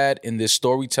to be had in this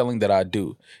storytelling that I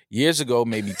do. Years ago,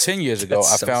 maybe 10 years ago,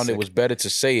 That's I so found sick. it was better to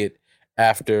say it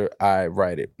after I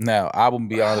write it. Now, I will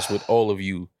be honest with all of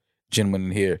you gentlemen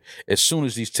in here. As soon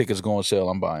as these tickets go on sale,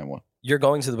 I'm buying one. You're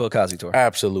going to the Bill Cosby tour.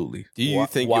 Absolutely. Do you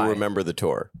think Why? you remember the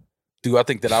tour? Do I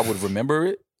think that I would remember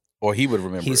it? Or he would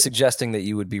remember He's it? suggesting that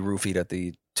you would be roofied at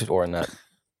the tour or not.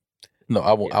 No,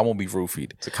 I won't. I won't be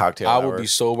roofied. It's a cocktail I hour. will be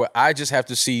sober. I just have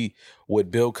to see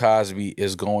what Bill Cosby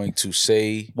is going to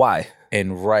say Why?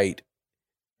 and write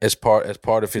as part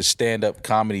of his stand-up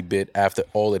comedy bit after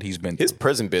all that he's been through. His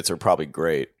prison bits are probably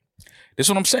great. This is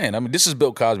what I'm saying. I mean, this is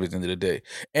Bill Cosby at the end of the day.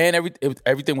 And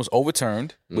everything was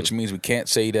overturned, which means we can't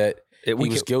say that he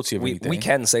was guilty of anything. We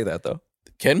can say that, though.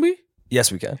 Can we? Yes,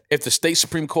 we can. If the state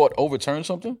Supreme Court overturned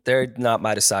something? They're not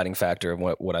my deciding factor of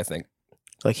what I think.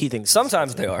 Like he thinks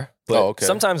Sometimes they are, but Oh, okay.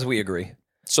 sometimes we agree.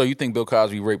 So you think Bill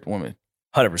Cosby raped women?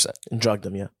 100%. and drugged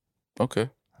them. Yeah. Okay.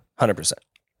 100%.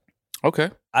 Okay.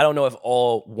 I don't know if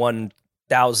all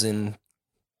 1,000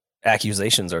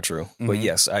 accusations are true, but Mhm.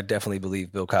 yes, I definitely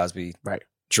believe Bill Cosby Right.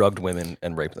 drugged women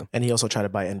and raped them. And he also tried to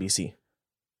buy NBC.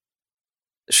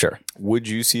 Sure. Would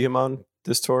you see him on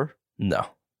this tour? No.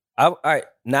 All right,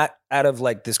 not out of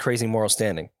like this crazy moral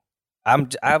standing.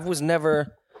 I was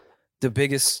never the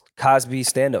biggest Cosby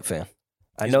stand-up fan.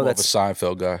 I He's know more of that's a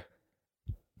Seinfeld guy.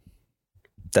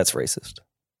 that's racist.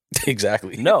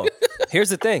 Exactly. No. Here's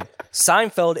the thing.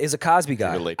 Seinfeld is a Cosby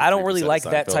guy. relate to I don't really 3% like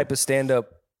that Seinfeld. type of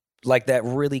stand-up, like that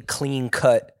really clean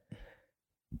cut.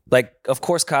 Like, of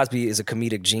course, Cosby is a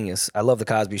comedic genius. I love the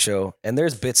Cosby Show, and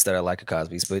there's bits that I like of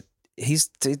Cosby's, but he's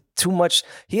too much.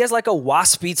 He has like a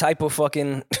waspy type of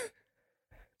fucking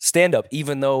stand-up,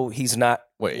 even though he's not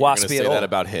Wait, you're going to waspy say at all. that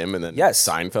about him and then Yes.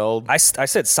 Seinfeld? I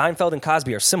said Seinfeld and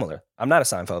Cosby are similar. I'm not a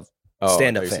Seinfeld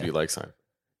stand-up I said fan. you like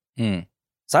Seinfeld.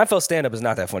 Seinfeld stand-up is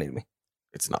not that funny to me.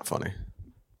 It's not funny.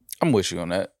 I'm with you on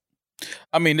that.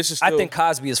 I mean, this is still, I think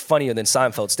Cosby is funnier than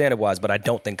Seinfeld stand-up-wise, but I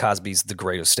don't think Cosby's the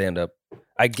greatest stand-up.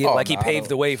 I get Oh, like he no, I paved don't.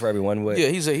 the way for everyone. But yeah,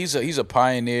 he's a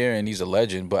pioneer and he's a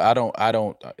legend, but I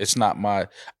don't it's not my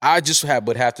I just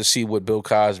would have to see what Bill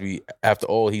Cosby, after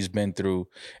all he's been through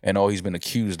and all he's been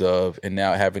accused of and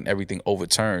now having everything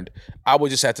overturned, I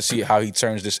would just have to see how he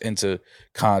turns this into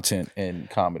content and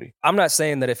comedy. I'm not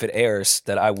saying that if it airs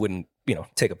that I wouldn't,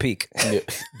 take a peek. Yeah.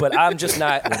 But I'm just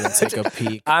not. Take a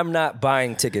peek. I'm not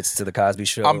buying tickets to the Cosby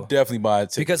Show. I'm definitely buying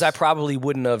tickets. because I probably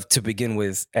wouldn't have to begin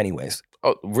with, anyways.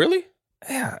 Oh, really?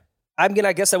 Yeah, I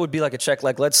guess that would be like a check.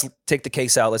 Like, let's take the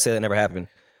case out. Let's say that never happened.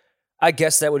 I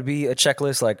guess that would be a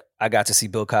checklist. Like, I got to see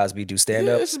Bill Cosby do stand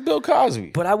Yeah, up, this is Bill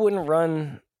Cosby. but I wouldn't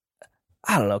run.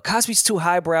 I don't know. Cosby's too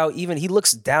highbrow. Even he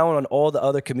looks down on all the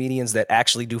other comedians that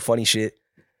actually do funny shit.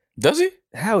 Does he?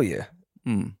 Hell yeah.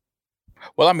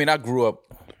 Well, I mean, I grew up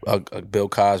Bill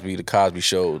Cosby, the Cosby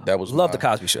Show. That was Love my- the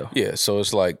Cosby Show. Yeah, so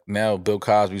it's like now Bill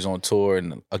Cosby's on tour,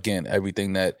 and again,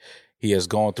 everything that he has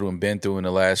gone through and been through in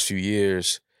the last few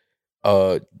years.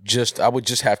 I would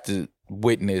just have to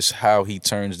witness how he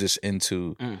turns this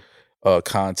into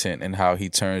content and how he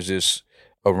turns this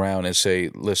around and say,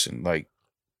 listen, like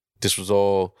this was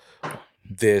all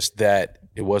this, that,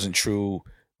 it wasn't true,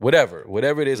 whatever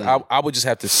it is. I would just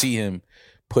have to see him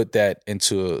put that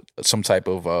into some type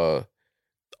of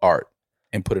art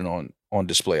and put it on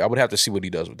display. I would have to see what he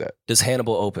does with that. Does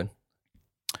Hannibal open?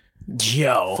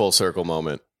 Yo. Full circle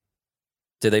moment.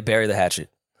 Did they bury the hatchet?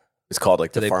 It's called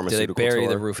like Did the they pharmaceutical bury tour.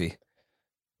 the roofie?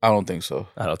 I don't think so.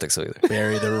 I don't think so either.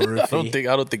 Bury the roofie.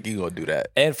 I don't think he's gonna do that.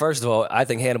 And first of all, I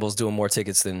think Hannibal's doing more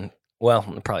tickets than, well,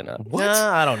 probably not.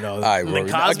 Nah, I don't know. All right, Rory,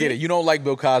 I get it. You don't like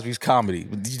Bill Cosby's comedy.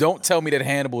 You don't tell me that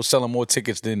Hannibal is selling more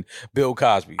tickets than Bill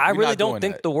Cosby. I We're really not don't doing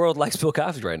think that. the world likes Bill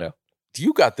Cosby right now.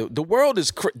 You got the world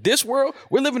is this world.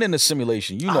 We're living in a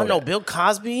simulation. You I know don't know. that. Bill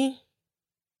Cosby?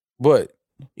 But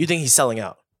You think he's selling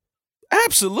out?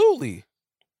 absolutely,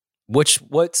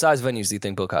 What size venues do you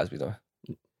think Bill Cosby's doing?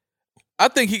 I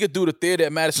think he could do the theater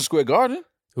at Madison Square Garden.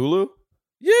 Hulu?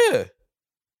 Yeah,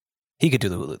 He could do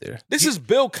the Hulu Theater. This is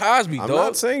Bill Cosby, I'm dog.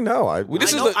 not saying no.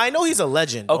 I know he's a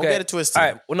legend. Okay. Don't get it twisted. All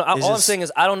right. Well, no, all I'm saying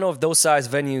is I don't know if those size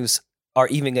venues are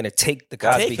even going to take the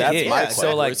Cosby Take it. That's gig. my So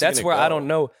question. like Where's he that's gonna where I go? don't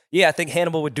know. Yeah, I think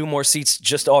Hannibal would do more seats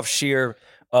just off sheer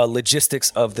logistics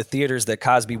of the theaters that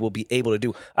Cosby will be able to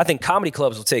do. I think comedy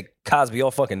clubs will take Cosby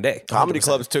all fucking day. Comedy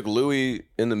clubs took Louis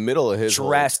in the middle of his whole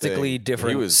Drastically thing. different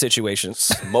He was situations.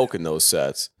 smoking those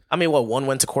sets. I mean, what? One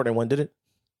went to court and one didn't.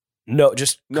 No,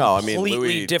 just No, I mean completely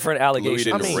Louis different Louis allegations.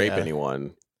 didn't I mean, rape yeah.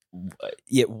 anyone.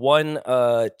 Yet one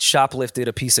shoplifted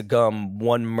a piece of gum,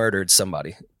 one murdered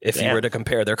somebody. If you Damn. were to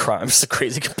compare their crimes, It's a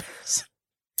crazy comparison.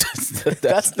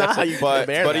 That's not how you But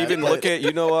compare that. even look at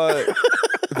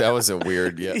that was a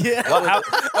weird Yeah.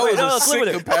 Wait, no, let's live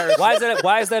with it.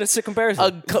 Why is that a sick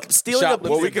comparison? Stealing a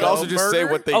Well, we could also just say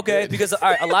what they Okay, did. because all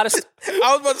right, a lot of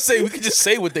I was about to say we could just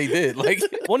say what they did. Like,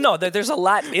 well, no, there's a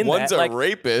lot in One's that. a Like,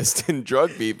 rapist and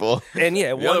drug people. and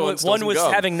yeah, The other one one stole some was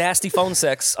gum. having nasty phone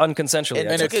sex unconsensually. And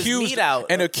I an took think. his meat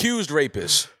out. accused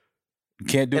rapist. You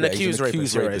can't do An that. He's accused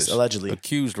rapist, you're right, allegedly.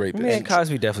 Accused rapist. Man,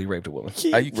 Cosby definitely raped a woman.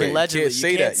 You can't Allegedly,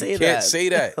 say you that. can't say You can't that. say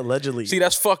that. Allegedly. See,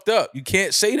 that's fucked up. You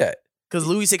can't say that. Because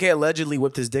Louis C.K. allegedly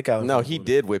whipped his dick out. No, he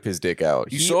did whip his dick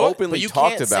out. You He saw it? openly But you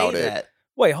talked can't about say it. that.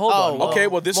 Wait, hold Oh, on. well. Okay,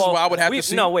 well, this is what I would have to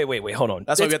see. No, wait, hold on.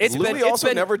 That's why we got the- Louis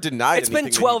also never denied It's been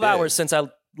anything that he 12 did. hours since I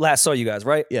last saw you guys,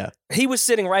 right? Yeah. He was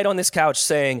sitting right on this couch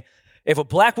saying, if a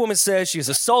black woman says she's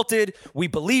assaulted, we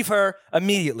believe her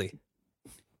immediately.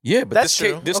 Yeah, but That's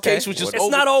this true. case Okay. was just It's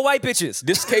not all white bitches.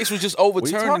 This case was just you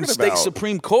overturned in talking the state about?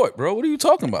 Supreme Court, bro. What are you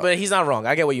talking about? But he's not wrong.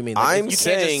 I get what you mean. Like, you can't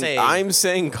just say, I'm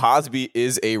saying Cosby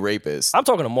is a rapist. I'm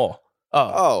talking to Maul.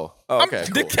 oh. Okay.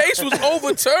 The case was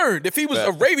overturned. If he was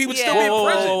a rape, he would still be in Whoa,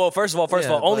 prison. whoa, whoa. First of all,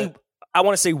 Yeah, only I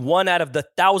want to say one out of the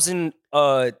 1,000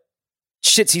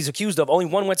 shits he's accused of, only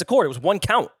one went to court. It was one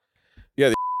count.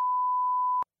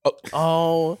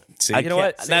 Oh. See, You know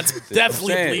what? That's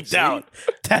definitely saying, bleeped see? out.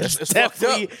 That's It's fucked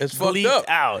definitely up. It's fucked bleeped up.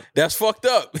 out. That's fucked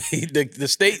up. the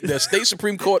state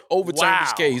Supreme Court overturned this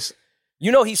Wow. case.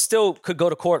 You know he still could go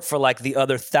to court for like the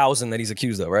other 1,000 that he's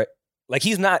accused of, right? Like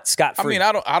he's not scot I free. mean,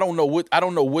 I don't know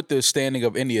what the standing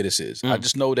of any of this is. I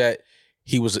just know that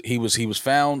he was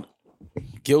found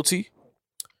guilty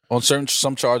on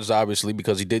some charges, obviously,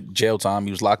 because he did jail time.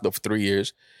 He was locked up for 3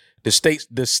 years. The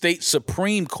state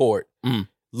Supreme Court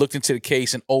looked into the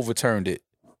case and overturned it,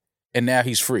 and now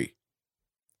he's free.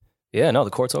 Yeah, no, the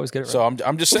courts always get it right. So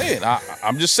I'm just saying,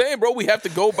 I'm just saying, bro. We have to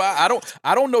go by. I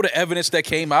don't know the evidence that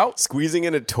came out. Squeezing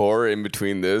in a tour in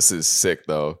between this is sick,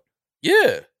 though.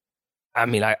 Yeah, I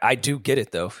mean, I do get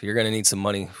it though. You're gonna need some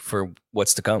money for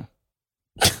what's to come.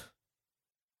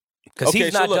 Because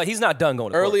Okay, so look, he's not done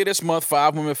going to court. earlier this month,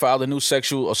 5 women filed a new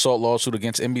sexual assault lawsuit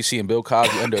against NBC and Bill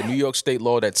Cosby under a New York state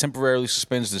law that temporarily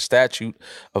suspends the statute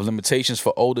of limitations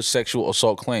for older sexual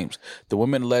assault claims. The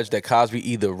women allege that Cosby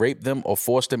either raped them or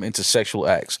forced them into sexual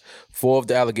acts. 4 of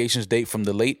the allegations date from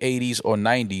the late 80s or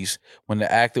 90s when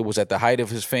the actor was at the height of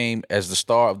his fame as the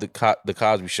star of the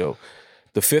Cosby Show.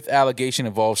 The 5th allegation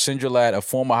involves Sandra Ladd, a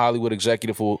former Hollywood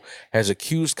executive who has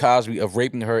accused Cosby of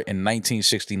raping her in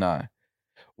 1969.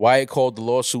 Wyatt called the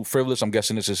lawsuit frivolous. I'm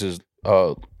guessing this is his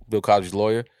Bill Cosby's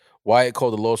lawyer. Wyatt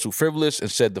called the lawsuit frivolous and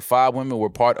said the 5 women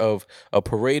were part of a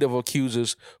parade of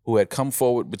accusers who had come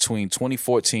forward between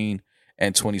 2014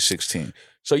 and 2016.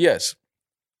 So yes,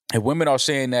 if women are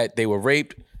saying that they were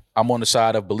raped, I'm on the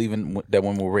side of believing that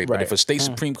women were raped. But Right. if a state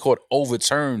Supreme Court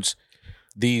overturns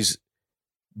these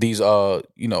claims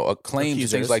and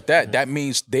Accusers. things like that, that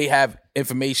means they have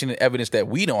information and evidence that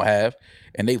we don't have,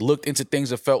 and they looked into things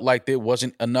that felt like there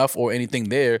wasn't enough or anything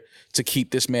there to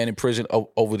keep this man in prison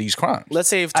over these crimes. Let's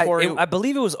say if Tory. I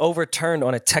believe it was overturned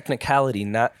on a technicality,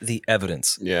 not the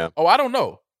evidence. Yeah. Oh, I don't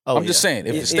know. Oh, I'm just yeah. saying,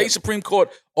 if Yeah, the state yeah. Supreme Court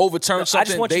overturns I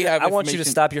just something, want they you to, have I want you to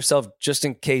information- stop yourself just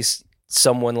in case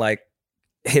someone like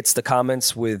hits the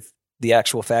comments with the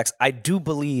actual facts. I do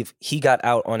believe he got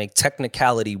out on a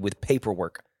technicality with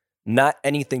paperwork, not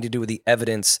anything to do with the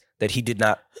evidence that he did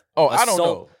not Oh, I don't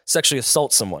know. sexually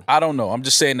assault someone. I don't know. I'm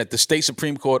just saying that the state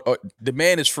Supreme Court, the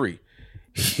man is free.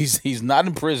 He's not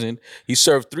in prison. He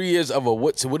served 3 years of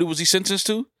what was he sentenced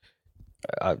to?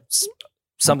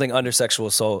 Something under sexual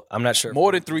assault. I'm not sure.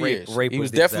 More than 3 years. Rape he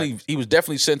was the definitely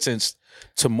exact- sentenced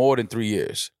to more than 3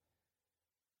 years.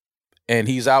 And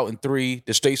he's out in 3.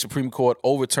 The state Supreme Court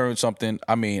overturned something.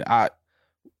 I mean,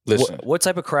 listen. What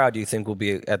type of crowd do you think will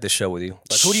be at this show with you?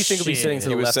 Like, who do you think will be sitting to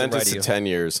He the was left and right sentenced of to you? 10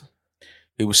 years.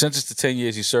 He was sentenced to 10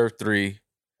 years. He served 3.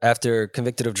 After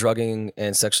convicted of drugging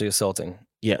and sexually assaulting?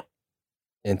 Yeah.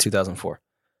 In 2004.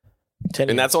 10 And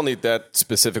years. that's only that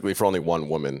specifically for only one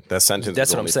woman. That sentence That's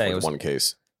was what I'm only saying. for It was- one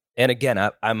case. And again,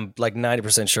 I'm like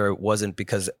 90% sure it wasn't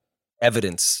because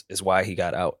evidence is why he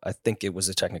got out. I think it was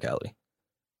a technicality.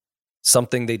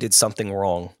 They did something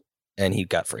wrong, and he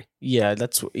got free. Yeah,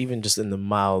 that's even just in the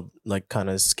mild, like kind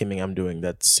of skimming I'm doing.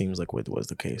 That seems like what was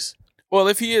the case. Well,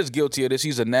 if he is guilty of this,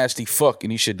 he's a nasty fuck,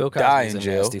 and he should Bill die Cosby's in a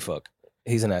jail. nasty fuck.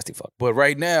 He's a nasty fuck. But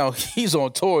right now, he's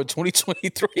on tour in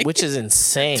 2023, Which is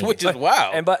insane. which is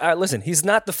wild. And but listen, he's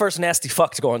not the first nasty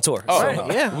fuck to go on tour. Oh, Right, no.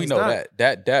 yeah, we he's know not.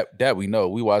 that we know.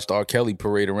 We watched R. Kelly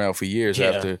parade around for years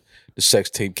Yeah. after the sex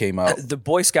tape came out. The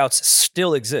Boy Scouts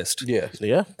still exist. Yeah,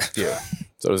 Yeah. yeah.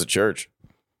 So does a church.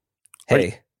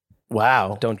 Hey,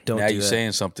 Wow. don't Now do you're that.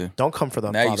 saying something. Don't come for the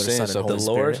Now you're Father, saying Son, and something. Holy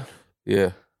The Lord? Spirit.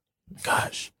 Yeah.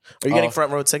 Gosh. Are you getting Oh.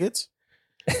 front row tickets?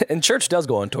 And church does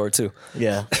go on tour too.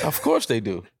 Yeah. Of course they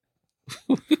do.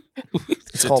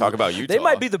 It's called, Talk about Utah. They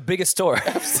might be the biggest tour.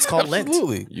 it's called Lent.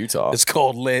 Absolutely. Utah. It's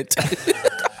called Lent.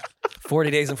 40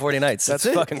 days and 40 nights. That's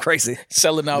it. fucking crazy.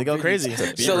 Selling out. They go venues.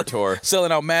 crazy. Beaver tour.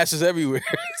 Selling out masses everywhere.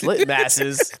 It's lit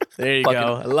masses. There you Fucking-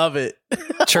 go. I love it.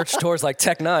 Church tours like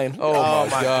Tech Nine. Oh,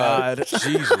 my God.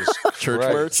 Jesus. Church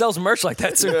Christ. merch. Sells merch like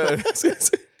that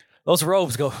too. Those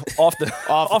robes go off the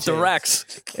Off the chains.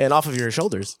 racks. And off of your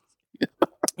shoulders. You know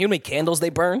how many candles they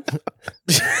burn?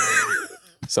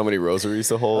 So many rosaries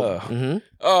to hold.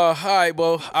 All right.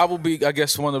 Well, I will be, I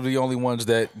guess, one of the only ones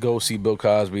that go see Bill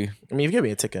Cosby. I mean, you give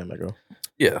me a ticket, my girl.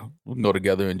 Yeah. We can go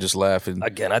together and just laugh. And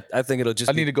Again, I think it'll just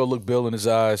I need to go look Bill in his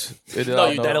eyes.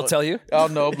 that'll tell you. I'll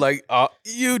know. Like,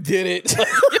 you did it.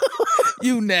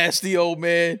 You nasty old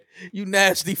man. You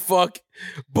nasty fuck.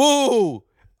 Boo.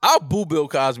 I'll boo Bill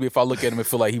Cosby if I look at him and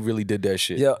feel like he really did that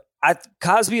shit. Yeah,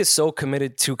 Cosby is so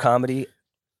committed to comedy,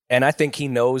 and I think he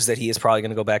knows that he is probably going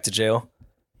to go back to jail.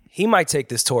 He might take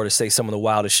this tour to say some of the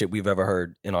wildest shit we've ever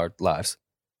heard in our lives.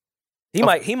 He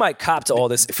might cop to all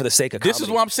this for the sake of comedy. This is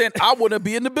what I'm saying. I want to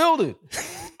be in the building.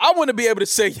 I want to be able to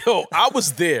say, yo, I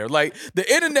was there. Like,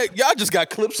 the internet, y'all just got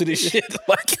clips of this shit.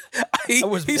 Like, I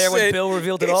was there when Bill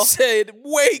revealed it all. He said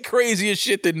way crazier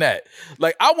shit than that.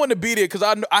 Like, I want to be there because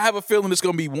I have a feeling it's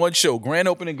going to be one show, grand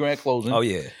opening, grand closing. Oh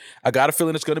yeah, I got a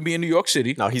feeling it's going to be in New York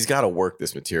City. Now he's got to work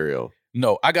this material.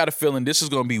 No, I got a feeling this is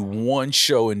going to be one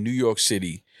show in New York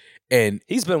City. And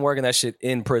he's been working that shit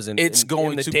in prison. it's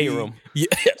going in the to day be room Yeah,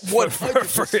 for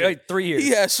like 3 years.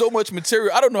 He has so much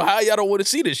material. I don't know how y'all don't want to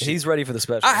see this shit. He's ready for the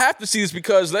special. I have to see this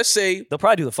because let's say They'll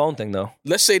probably do the phone thing though.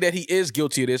 that he is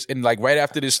guilty of this, and like right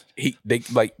after this, they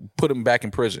like put him back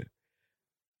in prison.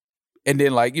 And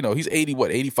then like, you know, he's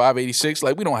 85, 86.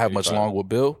 Like we don't have much 85. longer with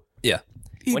Bill. Yeah.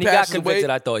 He When he got passes convicted,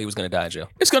 away. I thought he was going to die in jail.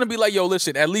 It's gonna be like, yo,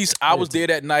 listen, at least I was there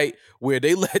that night where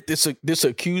they let this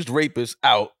accused rapist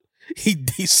out. He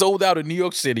sold out in New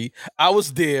York City. I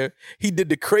was there. He did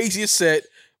the craziest set.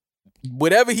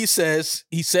 Whatever he says,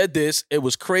 he said this. It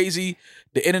was crazy.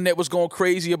 The internet was going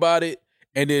crazy about it.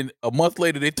 And then a month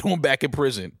later, they threw him back in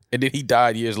prison. And then he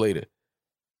died years later.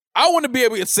 I want to be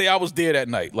able to say I was there that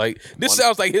night. Like, this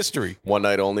sounds like history. One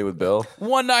night only with Bill.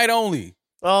 One night only.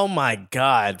 Oh my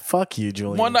God. Fuck you,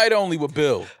 Julian. One night only with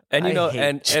Bill. And you I know,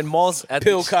 hate and Maul's at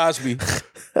Bill Cosby.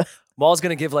 Maul's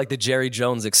gonna give like the Jerry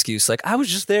Jones excuse, like I was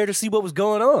just there to see what was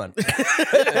going on.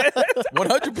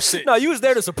 100%. No, you was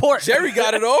there to support. Jerry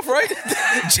got it off, right?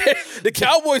 The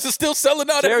Cowboys are still selling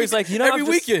out Jerry's every, like, you know, every I'm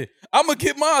just- weekend. I'm going to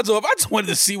get mine off. I just wanted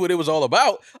to see what it was all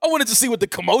about. I wanted to see what the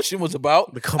commotion was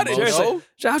about. The I didn't Jerry's know.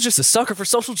 like, I was just a sucker for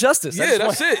social justice. I Yeah, just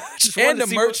that's want- it. just wanted And to the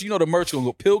see merch, what- you know, the merch going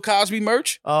to go. Bill Cosby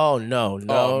merch. Oh, no.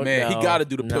 Oh, man, he no, gotta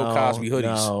do the Bill no, Cosby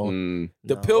hoodies. No, Mm.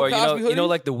 The no. Bill Or Cosby hoodies. you know,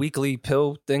 like the weekly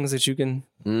pill things that you can.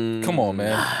 Come on,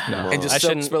 man. And just I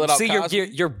shouldn't spell it out. see.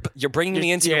 Cosby. You're bringing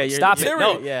me into. yeah, your, you're- stop you're- it.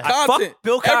 No, yeah. I Content. fuck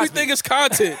Bill Cosby. Everything is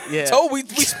content. Yeah. So we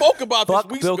spoke about this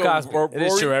Fuck weeks Bill ago. Cosby. It is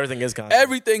Rory. true. Everything is content.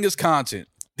 Everything is content.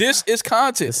 This is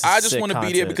content. This is I just sick want to be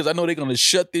there content. because I know they're going to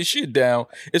shut this shit down.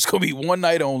 It's going to be one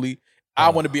night only. I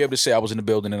want to be able to say I was in the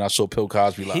building and I saw Bill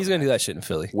Cosby live. He's gonna do that shit in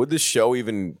Philly. Would the show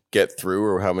even get through,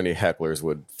 or how many hecklers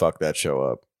would fuck that show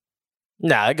up?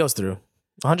 Nah, it goes through.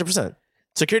 100%.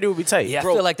 Security would be tight. Yeah, I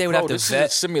feel like they would have to this vet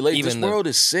is a simulation. This even the- world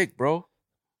is sick, bro.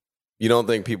 You don't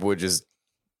think people would just,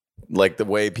 like the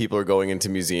way people are going into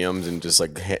museums and just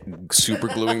like super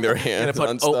gluing their Gonna hands put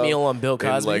on stuff oatmeal on Bill and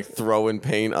Cosby. like throwing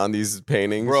paint on these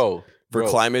paintings, Bro. For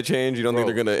climate change, you don't think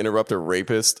Bro. they're going to interrupt a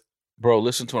rapist? Bro,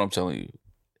 listen to what I'm telling you.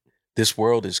 This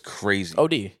world is crazy.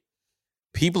 OD.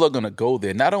 People are going to go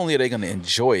there. Not only are they going to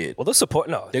enjoy it, Well, they'll support.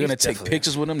 No, they're he's going to take definitely-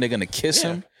 pictures with him. They're going to kiss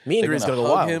him. Me and They're Drew's going gonna to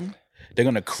go hug wild. him. They're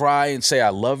going to cry and say, I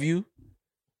love you.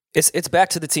 It's back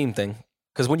to the team thing.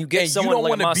 Because when you get And you someone don't like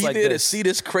want to Moss be like there this, to see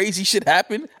this crazy shit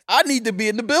happen. I need to be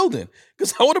in the building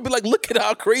because I want to be like, look at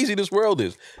how crazy this world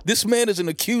is. This man is an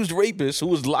accused rapist who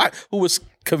was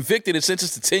convicted and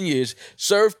sentenced to 10 years,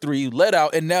 served 3, let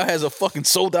out, and now has a fucking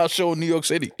sold out show in New York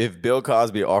City. If Bill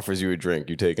Cosby offers you a drink,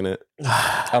 you taking it?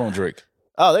 I don't drink.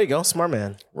 Oh, there you go. Smart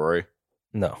man. Rory?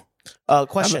 No.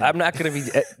 Question. I'm not going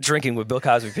to be drinking with Bill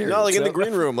Cosby, period. No, like in So, the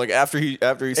green room, like after he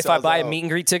if I buy a meet and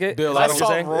greet ticket, Bill, is I that I what you're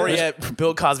saw saying? Rory at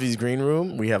Bill Cosby's green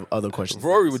room. We have other questions.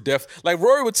 Rory would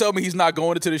Rory would tell me he's not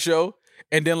going into the show.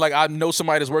 And then, like, I know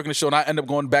somebody that's working the show, and I end up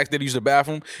going back there to use the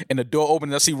bathroom, and the door opens,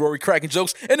 and I see Rory cracking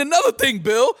jokes. And another thing,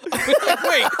 Bill, like,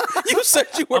 wait, you said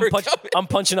you were coming. I'm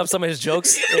punching up some of his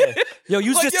jokes. Yeah. Yo,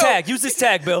 use Like, this yo. tag. Use this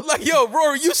tag, Bill. Like, yo,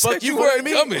 Rory, you said you weren't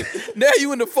coming. Now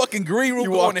you in the fucking green room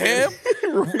going ham,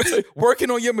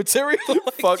 working on your material.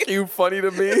 fuck you, funny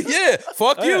to me. Yeah,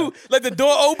 fuck you. Like, the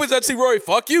door opens, I see Rory,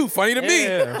 fuck you, funny to me.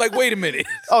 Yeah. Like, wait a minute.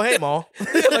 Oh, hey, Maul. Yeah,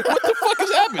 like, what the fuck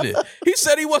is happening? He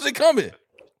said he wasn't coming.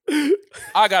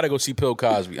 I gotta go see Bill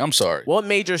Cosby. I'm sorry. What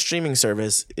major streaming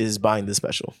service is buying this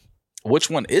special? Which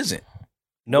one isn't?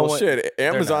 No Well, one. shit.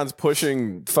 Amazon's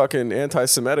pushing fucking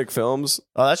anti-Semitic films.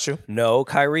 Oh, that's true. No,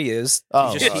 Kyrie is.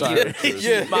 Oh, He just- sorry.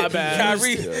 Yeah, My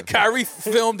bad. Kyrie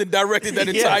filmed and directed that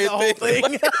entire the whole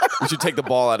thing. We should take the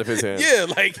ball out of his hand. Yeah,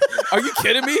 like, are you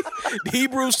kidding me?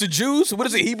 Hebrews to Jews? What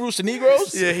is it? Hebrews to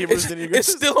Negroes? Yeah, Hebrews to Negroes.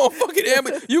 It's still on fucking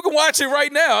Amazon. You can watch it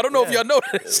right now. I don't know if y'all know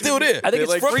that. It's still there. I think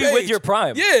it's like free front with page. your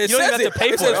Prime. Yeah, it you don't says even have to pay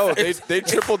it. for It it. says- No, they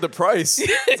tripled the price.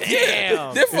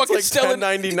 Yeah, they're fucking like selling.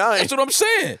 $10.99. That's what I'm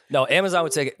saying, No, Amazon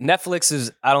would take it. Netflix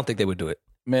is. I don't think they would do it.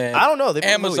 man. I don't know. They put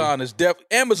Amazon is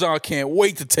Amazon can't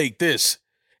wait to take this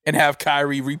and have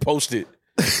Kyrie repost it.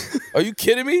 Are you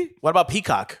kidding me? What about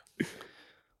Peacock?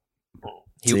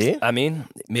 See? I mean,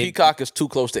 maybe. Peacock is too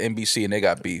close to NBC and they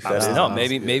got beef. No,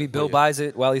 maybe Bill buys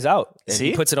it while he's out. And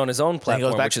See? he puts it on his own He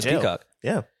platform, goes back which to is jail. Peacock.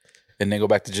 Yeah. And then go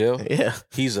back to jail. Yeah.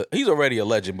 He's already a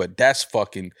legend, but that's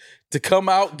fucking to come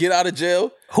out, get out of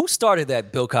jail. Who started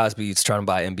that Bill Cosby's trying to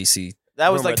buy NBC?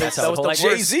 That was rumor? like That's that how was the the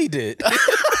whole- Jay Z did.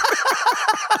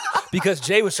 Because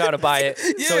Jay was trying to buy it.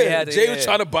 Yeah, so he had to, Jay was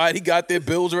trying to buy it. He got their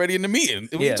bills already in the meeting.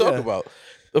 What are you talking about?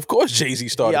 Of course, Jay Z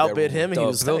started. He that outbid rumor. him. And he Dog,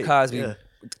 was Bill tight. Cosby Yeah.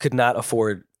 could not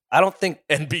afford. I don't think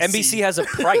NBC has a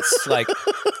price. Like,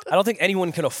 I don't think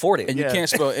anyone can afford it. And you can't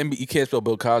spell you can't spell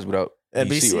Bill Cosby without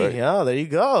NBC. right? Yeah, there you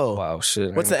go. Wow,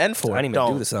 shit. What's the N for? I didn't even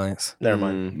Don't. do the science. Never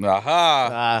mind.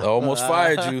 Aha! I almost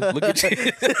fired you. Look at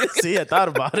you. See, I thought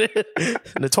about it.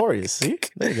 Notorious. See?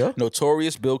 There you go.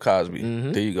 Notorious Bill Cosby.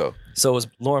 There you go. So it was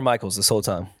Lauren Michaels this whole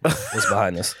time was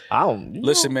behind this. I don't.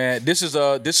 Listen, man, this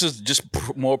is just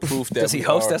more proof that Does he we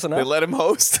host are- SNL? They let him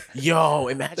host. Yo,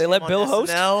 imagine They let him Bill on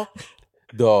host? SNL.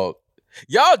 Dog.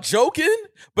 Y'all joking,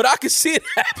 but I can see it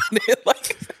happening.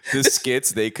 Like The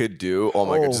skits they could do. Oh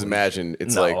my god! Just imagine.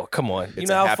 It's No, like come on. it's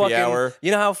a happy hour.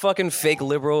 You know how fucking fake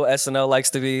liberal SNL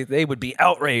likes to be? They would be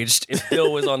outraged if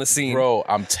Bill was on the scene. bro,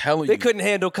 I'm telling They you, couldn't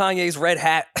handle Kanye's red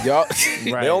hat. y'all.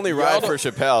 They only ride for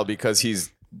Chappelle because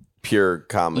he's pure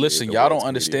comedy. Listen, The y'all world's don't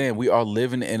understand. We are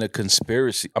living in a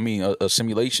conspiracy. I mean, a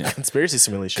simulation. Conspiracy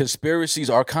simulation. Conspiracies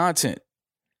are content.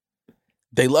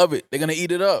 They love it. They're gonna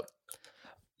eat it up.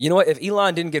 You know what? If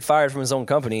Elon didn't get fired from his own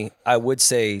company, I would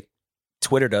say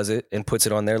Twitter does it and puts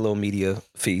it on their little media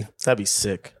fee. That'd be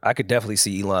sick. I could definitely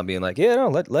see Elon being like, "Yeah, no,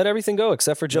 let everything go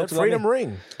except for Let jokes about freedom me."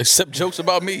 ring. Except jokes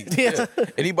about me. Yeah.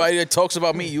 Anybody that talks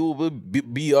about me, you will be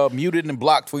muted and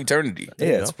blocked for eternity.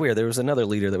 Yeah, it's weird. There was another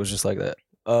leader that was just like that.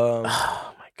 Oh my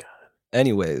god.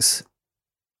 Anyways,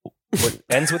 what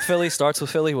ends with Philly starts with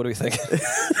Philly. What do we think?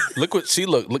 Look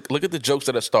at the jokes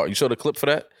that I start. You saw the clip for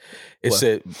that? It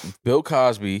said Bill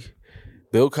Cosby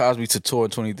to tour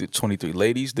in 2023.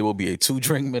 Ladies, there will be a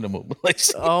 2-drink minimum. Like,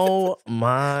 Oh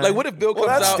my. like, what if Bill Well,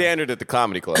 comes that's out? standard at the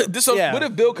comedy club. Yeah. What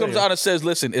if Bill comes out and says,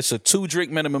 "Listen, it's a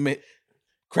 2-drink minimum"?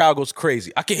 Crowd goes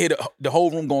crazy. I can hear the whole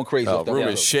room going crazy. The room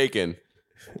is shaking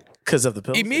Because of the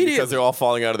pill. Immediately. because they're all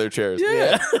falling out of their chairs.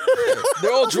 Yeah.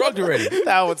 They're all drugged already.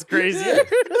 That was crazy.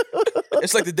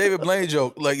 It's like the David Blaine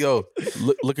joke. Like, yo,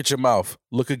 look at your mouth.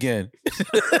 Look again.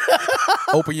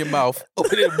 Open your mouth.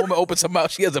 Open it. Woman opens her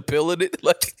mouth. She has a pill in it.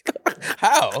 Like,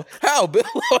 how? How, Bill?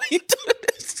 How are you doing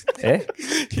this? Eh?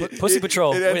 Pussy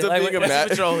Patrol. It ends Wait, up being a wait,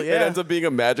 magic. Patrol, It yeah. ends up being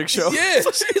a magic show. Yeah,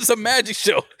 it's a magic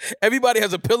show. Everybody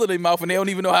has a pill in their mouth and they don't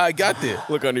even know how it got there.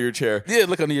 Look under your chair. Yeah,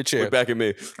 look under your chair. Look back at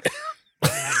me.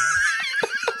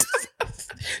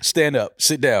 Stand up.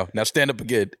 Sit down. Now stand up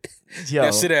again. Yo.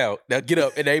 Now sit down. Now get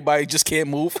up. And everybody just can't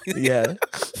move. Yeah.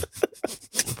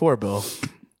 Poor Bill.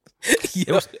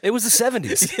 It was the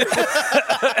 70s.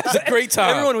 It's a great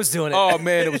time. Everyone was doing it. Oh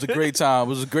man, it was a great time. It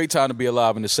was a great time to be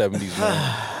alive in the 70s,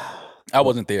 man. I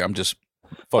wasn't there. I'm just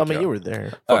fuck I mean, y'all. you were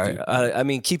there. All right. I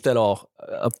mean, keep that all.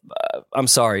 I'm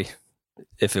sorry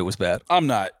if it was bad. I'm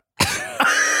not.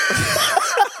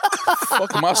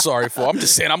 fuck am I sorry for? I'm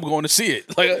just saying I'm going to see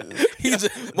it.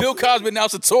 Like Bill Cosby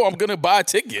announced a tour. I'm gonna buy a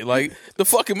ticket. Like the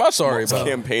fuck am I sorry about?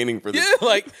 Campaigning for this. Yeah,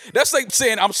 like that's like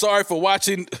saying I'm sorry for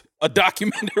watching a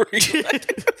documentary.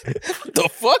 The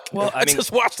fuck? Well, I mean,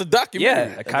 just watched the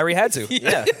documentary. Yeah, Kyrie had to.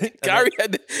 Yeah. Kyrie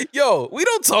had to, yo, we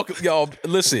don't talk, y'all.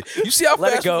 Listen, you see how Let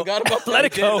it fast we go. forgot about Let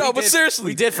it go. No, We but did. seriously,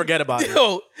 We did forget about it.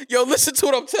 yo, listen to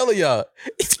what I'm telling y'all.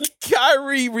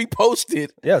 Kyrie reposted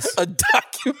Yes. a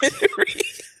documentary.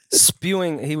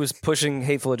 Spewing, he was pushing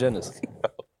hateful agendas.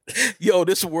 Yo,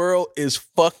 this world is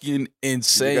fucking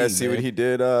insane. You guys see man. what he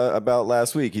did about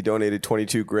last week? He donated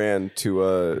 $22,000 to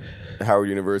a Howard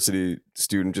University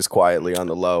student just quietly on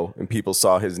the low, and people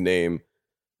saw his name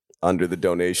under the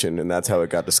donation, and that's how it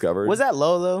got discovered. Was that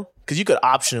low though? Because you could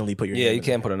optionally put your Yeah, name you in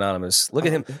can't put anonymous. Look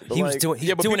at him. He was like- doing. He's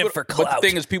Yeah, but doing people- it for But clout. the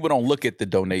thing is, people don't look at the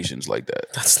donations like that.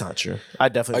 there. That's not true. I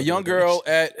definitely A young girl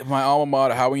at my alma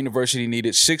mater, Howard University,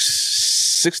 needed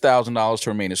 $6,000 to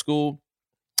remain in school.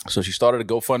 So she started a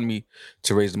GoFundMe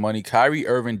to raise the money. Kyrie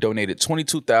Irving donated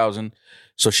 $22,000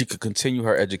 so she could continue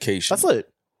her education. That's lit.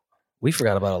 We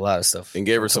forgot about a lot of stuff. and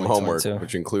gave her some homework, 2022.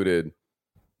 which included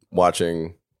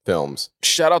watching films.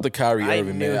 Shout out to Kyrie I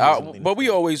Irving, knew man. he was gonna leave But we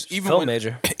always, Film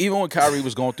major. even when Kyrie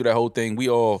was going through that whole thing, we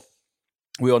all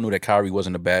knew that Kyrie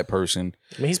wasn't a bad person.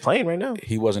 I mean, he's playing right now.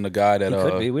 He wasn't a guy that He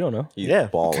could be. We don't know. He's Yeah.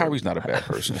 balling. Kyrie's not a bad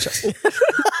person.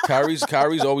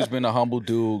 Kyrie's always been a humble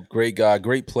dude, great guy,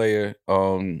 great player.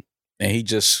 And he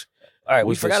just All right, we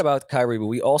was forgot just- about Kyrie, but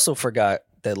we also forgot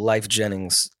that Life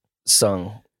Jennings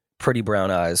sung "Pretty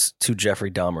Brown Eyes" to Jeffrey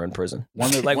Dahmer in prison.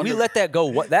 one of Like one we of- let that go.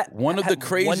 What that one of the had one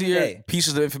crazier day.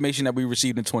 pieces of information that we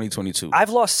received in 2022. I've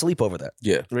lost sleep over that.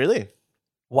 Yeah, Really?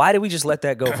 Why did we just let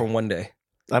that go for one day?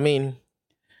 I mean,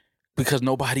 because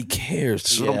nobody cares.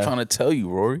 That's what I'm Yeah. trying to tell you,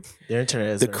 Rory. their internet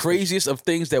is The craziest of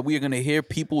things that we are going to hear,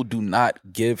 people do not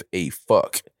give a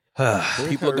fuck.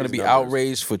 People are going to be Kyrie's numbers.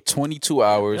 outraged for 22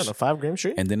 hours, a 5 game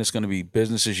streak. and then it's going to be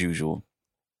business as usual.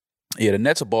 Yeah, the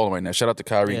Nets are balling right now. Shout out to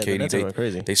Kyrie and the KD. Nets are going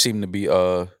crazy. They seem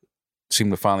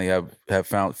to finally have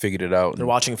figured it out. They're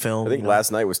watching film. I think you know?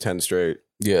 last night was 10 straight.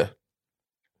 Yeah.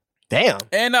 Damn.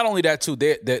 And not only that too,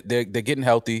 they're getting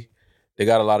healthy. They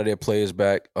got a lot of their players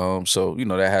back. So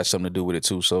that has something to do with it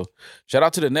too. So shout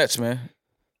out to the Nets, man.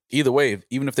 Either way,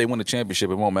 even if they win the championship,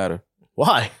 it won't matter.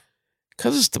 Why?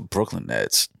 Because it's the Brooklyn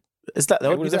Nets. Is that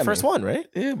What would be does the that first mean? one, right?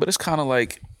 Yeah, but it's kind of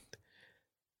like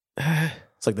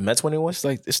It's like the Mets winning one. it's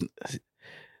like it's.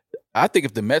 I think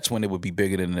if the Mets win, it would be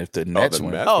bigger than if the Nets the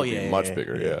win. Mets Oh, would be yeah, much yeah,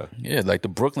 bigger. yeah. Yeah. Yeah, like the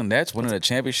Brooklyn Nets winning a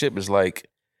championship is like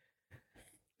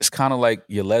it's kind of like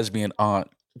your lesbian aunt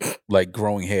like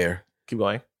growing hair. Keep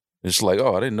going. It's like,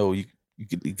 oh, I didn't know you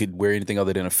could wear anything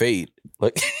other than a fade.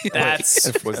 Like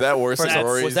That's Was that worse than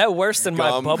Rory's? was that worse than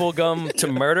gum. my bubble gum to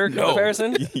murder No.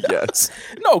 comparison? Yes.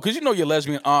 no, because your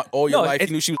lesbian aunt all your No, life. it-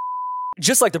 You knew she was.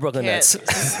 Just like the Brooklyn Nets.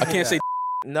 I can't say.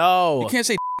 no. You can't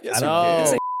say. Yes, I you know.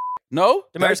 can. No.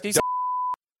 Damaris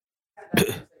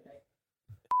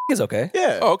is okay.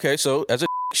 Yeah. Oh, okay. So as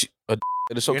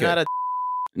it's okay. You're not a.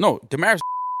 No, Damaris.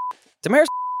 Damaris.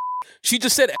 She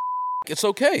just said it's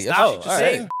okay. That's Oh, what she just all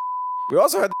said. right. We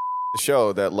also had the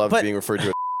show that loved But- being referred to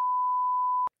as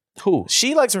Who?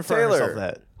 She likes referring Taylor. herself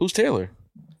that. Who's Taylor?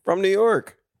 from New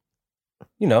York.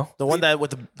 You know, The one that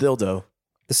with the dildo.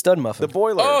 the stud muffin. The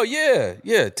boiler. Oh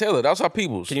yeah, Taylor. That's our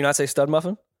people's. Can you not say stud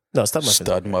muffin? No, stud muffin.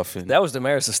 Stud muffin. That was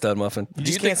Damaris' stud muffin.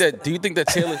 Do you think that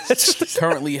Taylor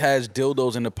currently has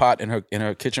dildos in the pot in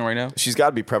her kitchen right now? She's got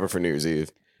to be prepping for New Year's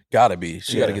Eve. Gotta be.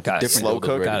 She gotta get the Gotta different slow dildos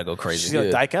cook. ready. Gotta go She's crazy. gonna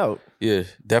Yeah. dyke out. Yeah,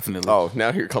 definitely. Oh, now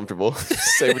you're comfortable.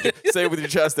 say it with your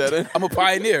chest, Eden. I'm a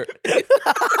pioneer.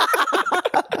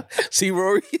 See,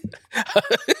 Rory?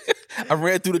 I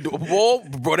ran through the wall,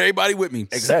 brought everybody with me.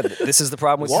 Exactly. This is the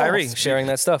problem with Walls. Kyrie sharing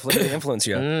that stuff. Look at the influence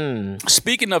you got.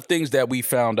 Speaking of things that we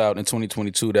found out in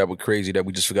 2022 that were crazy that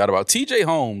we just forgot about, TJ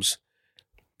Holmes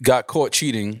got caught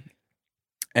cheating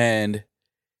and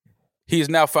he is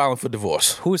now filing for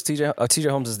divorce. Who is TJ? TJ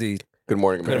Holmes is the Good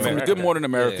morning, Good America. From the America. Good Morning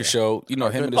America Yeah. show, him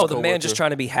and his the man just trying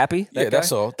to be happy. Yeah, That guy?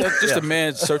 that's all. That's just a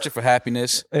man searching for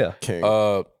happiness. Yeah.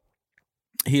 King.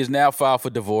 He is now filed for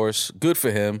divorce. Good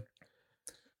for him.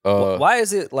 Why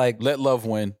is it like Let love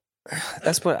win.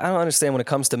 that's what I don't understand when it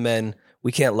comes to men?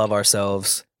 We can't love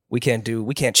ourselves. We can't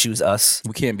choose us.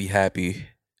 We can't be happy.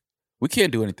 We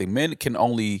can't do anything. Men can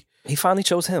only He finally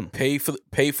chose him. pay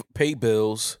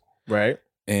bills Right.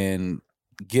 and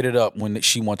get it up when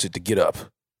she wants it to get up.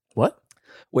 What?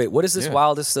 Wait, what is this Yeah.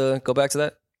 wildest? Go back to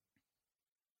that.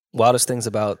 Wildest things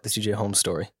about the TJ Holmes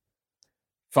story.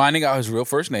 Finding out his real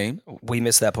first name. We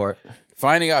missed that part.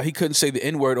 Finding out he couldn't say the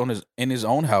N-word in his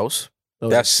own house.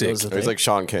 That's sick. It's like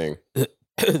Sean King.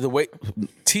 the way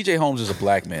TJ Holmes is a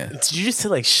black man. Did you just say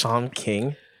like Sean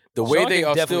King? The way Sean they King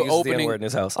are definitely still uses the N-word opening, in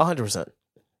his house. 100%.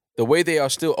 the way they are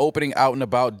still opening out and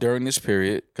about during this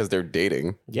period. Because they're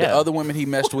dating. Yeah. The other women he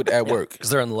messed with at work. Because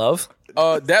they're in love.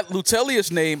 That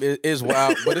Lutelius name is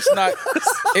wild, but it's not.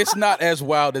 It's not as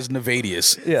wild as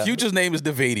Nevadius. Yeah. Future's name is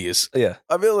Nevadius. Yeah.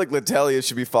 I feel like Latelia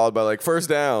should be followed by like first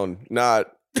down, not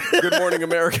Good Morning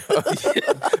America.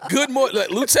 Good morning. Like,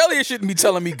 Lutelius shouldn't be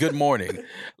telling me good morning.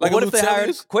 Like What if they hired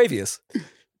Lutelius- Quavius?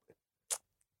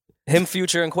 Him,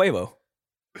 Future, and Quavo.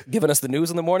 Giving us the news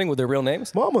in the morning with their real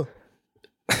names? Mama.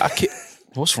 I can't.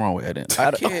 What's wrong with Eden?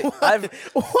 I can't.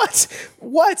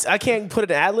 What? I can't put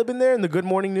an ad lib in there in the Good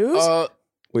Morning News?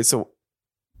 Wait, so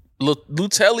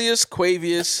Lutelius,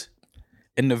 Quavius,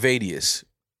 and Nevadius.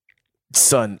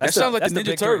 Son. That sounds like the Ninja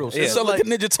big Turtles. three. It Yeah. sounds like the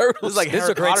Ninja Turtles. It's like This is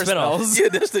Harry a great Potter spin-off. spells.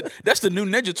 Yeah, that's the new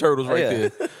Ninja Turtles right Yeah.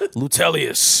 there.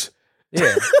 Lutelius,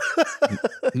 Yeah.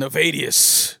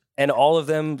 Nevadius. And all of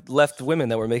them left women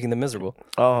that were making them miserable.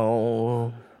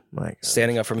 Oh, my God.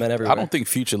 Standing up for men everywhere. I don't think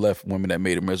Future left women that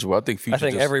made him miserable. I think Future. I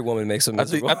think just, every woman makes them I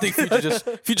think, miserable. I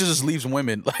think Future just leaves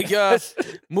women like,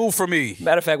 move for me.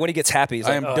 Matter of fact, when he gets happy, he's I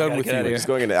like, am "Oh, done gotta with get out you." of he's here."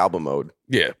 going into album mode.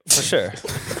 Yeah, For sure.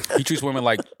 he treats women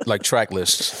like track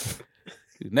lists.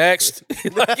 Next,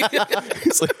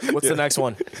 What's the next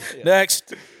one?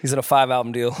 next, He's in a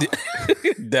 5-album deal.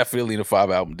 definitely in a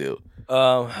 5-album deal.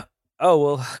 Oh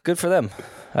well, good for them,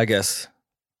 I guess.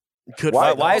 Good Why-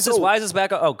 fight. Why is this? Also- Why is this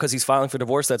back? Oh, because he's filing for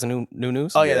divorce. That's a new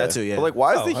news. Oh, yeah, that too, yeah. But like,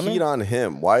 why is Oh, the I heat mean- on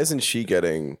him? Why isn't she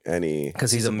getting any?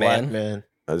 because he's a Black man. man.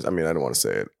 I mean, I didn't want to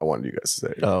say it. I wanted you guys to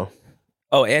say it. Oh.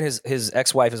 Oh, and his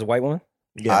ex-wife is a white woman.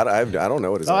 Yeah. I don't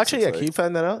know what his. Oh, ex actually, yeah. looks Can you like.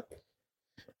 find that out?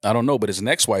 I don't know, but his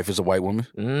next wife is a white woman.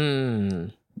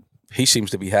 Mm. He seems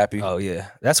to be happy. Oh yeah,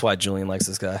 that's why Julian likes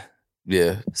this guy.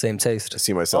 Yeah, Same I taste.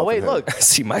 see myself. Oh, wait, in him. look. I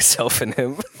see myself in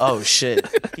him. Oh, shit.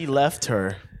 He left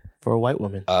her for a white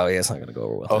woman. Oh yeah, it's not gonna go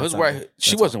over well. Oh, his wife.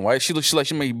 She wasn't white. She looks like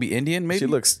she may be Indian. Maybe She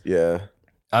looks. Yeah.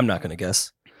 I'm not gonna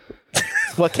guess.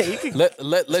 Well, you can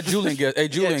Let Julian get. Hey,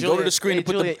 Julian, go to the screen Hey, and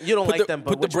put Julian, the you don't put like the, them, but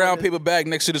put the which brown one is- paper bag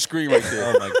next to the screen right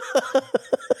there. Oh my god.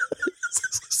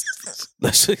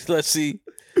 Let's see.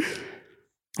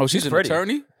 Oh, she's an pretty.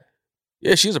 attorney.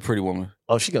 Yeah, she's a pretty woman.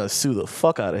 Oh, she's going to sue the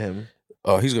fuck out of him.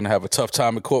 Oh, he's gonna have a tough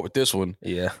time in court with this one.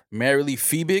 Yeah. Mary Lee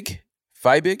Fiebig.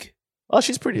 Oh,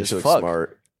 she's pretty She as looks fuck.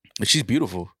 smart. She's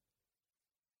beautiful.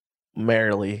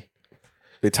 Merrily.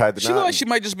 They tied the She knot. look like in she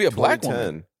might just be a black woman.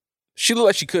 2010. She look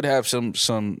like she could have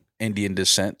some Indian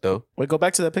descent though. Wait, go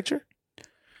back to that picture.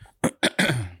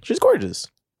 She's gorgeous.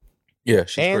 Yeah,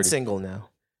 she's and pretty. single now.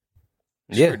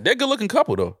 Yeah. They're a good looking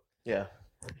couple though. Yeah.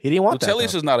 He didn't want that.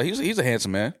 Lutelius though. is not. He's a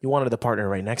handsome man. He wanted the partner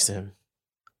right next to him.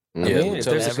 Yeah, I mean, if Lutelius.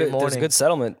 there's a Every good, there's a morning. good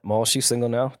settlement, Maul, she's single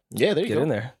now. Yeah, there you Get go. in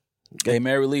there. Hey,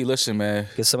 Mary Lee, listen, man.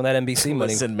 Get some of that NBC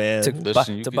money Listen, man. to,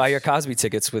 Listen, you to can- buy your Cosby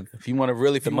tickets with. If you want to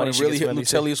really, The money she hit gets from NBC.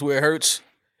 Lutelius where it hurts,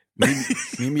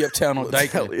 meet me uptown on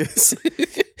Dykeman.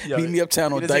 Yo, Meet me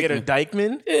uptown You on didn't take it to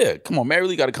Dykeman. Dykeman? Yeah, come on, Mary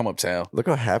Lee got to come uptown. Look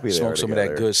how happy they are Smoke some of that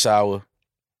together. good sour.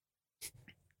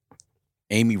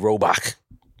 Amy Robach.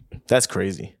 That's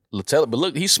crazy. But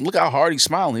look how hard he's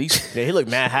smiling. He's Yeah, he looked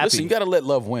mad happy. listen. You got to let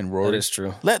love win, That Rory. is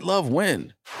true. Let love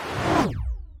win.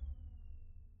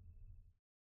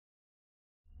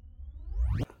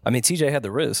 I mean, TJ had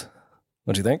the Riz.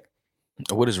 What do you think?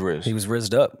 What is Riz? He was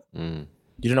rizzed up. Mm.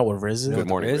 You don't know what Riz is? Good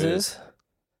morning, Riz Riz. is?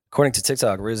 According to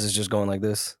TikTok, Riz is just going like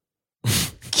this.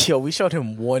 Yo, we showed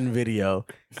him one video.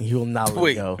 He will not let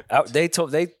Wait. it go. They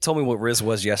told me what Riz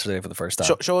was yesterday for the first time.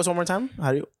 Show us one more time.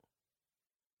 How do you?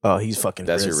 Oh, he's fucking.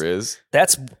 That's Riz. your Riz.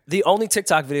 That's the only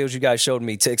TikTok videos you guys showed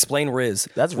me to explain Riz.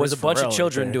 That's was Riz a bunch Pharrell of right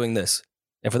children there. doing this.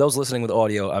 And for those listening with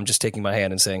audio, I'm just taking my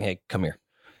hand and saying, "Hey, come here."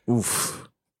 Oof.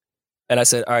 And I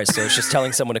said, "All right, so it's just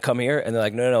telling someone to come here." And they're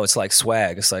like, "No, it's like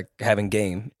swag. It's like having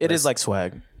game." It is like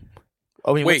swag.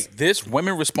 Oh, Wait, this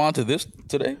women respond to this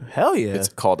today? hell yeah. It's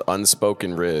called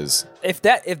Unspoken Riz. If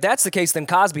that's the case, then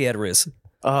Cosby had Riz.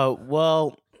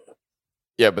 Well,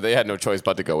 Yeah, but they had no choice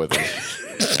but to go with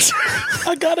it.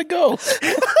 I gotta go.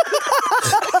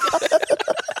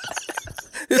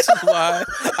 This is why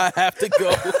I have to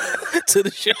go to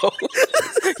the show.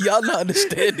 Y'all not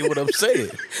understanding what I'm saying.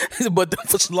 But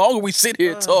for as long as we sit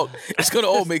here and talk, it's gonna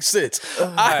all make sense.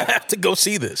 I have to go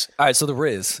see this. All right, so the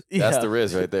Riz. That's yeah. the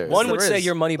Riz right there. One the would say Riz.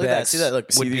 your money Look at that. back. See that?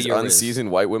 Look, See would be these your Riz.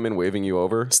 unseasoned white women waving you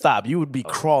over? Stop. You would be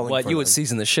crawling. What for you would them.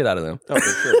 season the shit out of them. Oh, for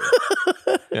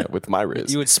sure. Yeah, with my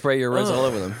Riz. You would spray your Riz all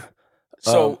over them.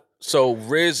 So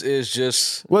Riz is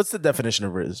just What's the definition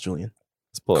of Riz, Julian?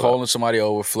 Let's pull it up. calling somebody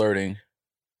over, flirting.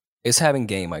 It's having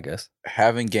game, I guess.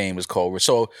 Having game is called.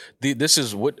 So this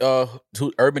is what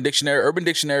Urban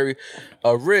Dictionary.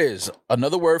 Riz,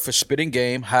 another word for spitting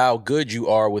game. How good you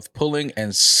are with pulling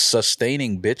and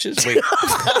sustaining bitches.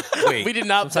 Wait, We did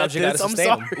not Sometimes vet you this. gotta I'm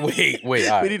sustain 'em. sorry. wait.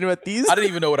 all right. We didn't vet these. I didn't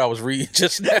even know what I was reading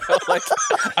just now. Like,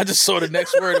 I just saw the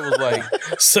next word. It was like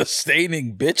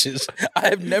sustaining bitches. I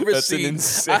have never That's an seen.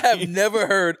 insane- I have never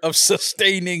heard of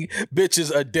sustaining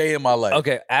bitches a day in my life.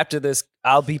 Okay, after this,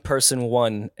 I'll be person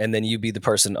 1, and then you be the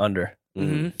person under.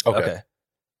 Mhm. Okay.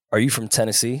 Are you from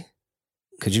Tennessee?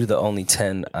 Cause you the only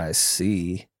 10 I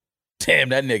see. Damn,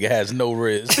 that nigga has no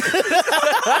riz.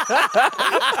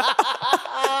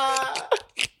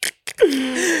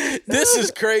 This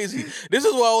is crazy. This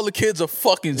is why all the kids are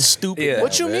fucking stupid. Yeah. now,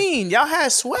 What you man. mean? Y'all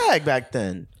had swag back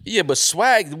then. Yeah, but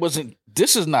swag wasn't.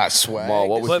 This is not swag. Mal,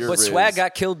 what was But, your but Riz? Swag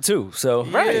got killed too. So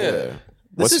Right. Yeah.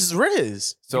 This What's- is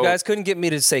Riz. So you guys couldn't get me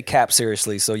to say Cap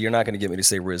seriously, so you're not going to get me to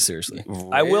say Riz seriously.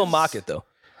 I will Riz? mock it though.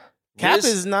 Cap Riz-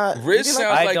 is not. Riz you like-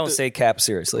 sounds I like don't the- say Cap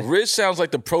seriously. Riz sounds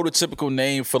like the prototypical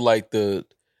name for like the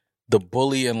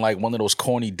bully in like one of those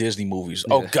corny Disney movies.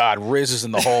 Oh God, Riz is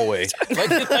in the hallway.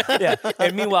 Yeah.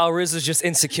 And meanwhile, Riz is just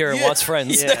insecure and Yeah. wants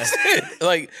friends. Yeah, that's it.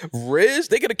 Like Riz,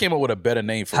 they could have came up with a better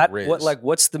name for Riz.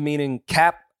 What's the meaning?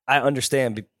 Cap, I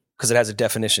understand because it has a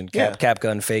definition. Cap, Yeah. cap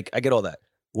gun, fake. I get all that.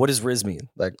 What does Riz mean?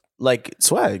 like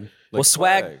swag. Well,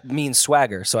 swag means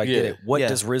swagger, so I get Yeah. it. What Yeah.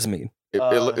 does Riz mean?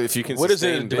 if you can, what is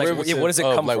it? sustain Like, bitches- yeah, what does it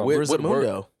come from? What,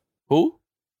 Rizamundo. who?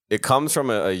 It comes from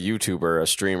a YouTuber, a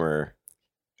streamer.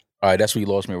 All right, that's where you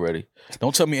lost me already.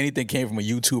 Don't tell me anything came from a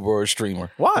YouTuber or a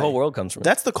streamer. Why? The whole world comes from.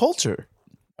 That's the culture.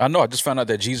 I know. I just found out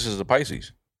that Jesus is a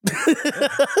Pisces.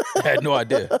 I had no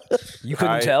idea. You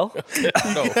couldn't I- tell?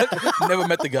 No, never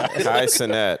met the guy. Kai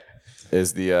Sinet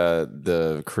is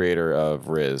the creator of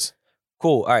Riz.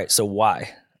 Cool. All right. So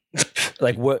why?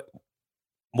 Like what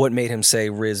made him say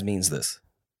Riz means this?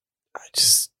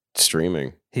 Just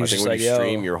streaming. He was I think just when like, you yo.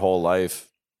 stream your whole life,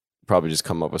 probably just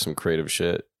come up with some creative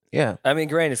shit. Yeah. I mean,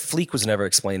 granted, Fleek was never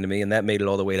explained to me, and that made it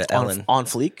all the way to Ellen. On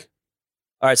fleek.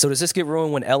 All right. So does this get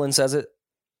ruined when Ellen says it?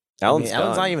 Alan's,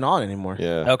 Alan's not even on anymore.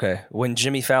 Yeah. Okay. When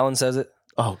Jimmy Fallon says it?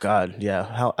 Oh God. Yeah.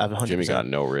 How? 100%. Jimmy got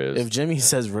no Riz. If Jimmy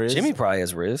says Riz, Jimmy probably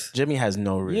has Riz. Jimmy has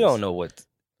no Riz. You don't know what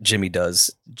Jimmy does.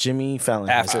 Jimmy Fallon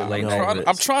After has late no night. Riz.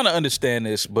 I'm trying to understand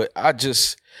this, but I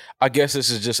guess this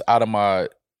is just out of my.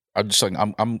 I'm just like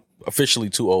I'm officially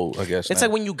too old. I guess It's now.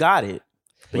 like when you got it,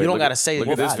 but you don't look gotta at- say it. Look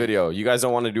you at this got it. video. You guys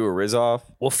don't want to do a Riz off?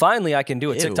 Well, finally, I can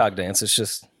do a Ew. TikTok dance. It's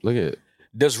just, Look at it.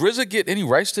 Does RZA get any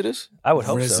rights to this? I would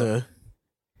hope so. RZA.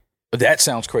 That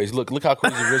sounds crazy. Look how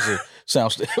crazy RZA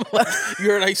sounds. You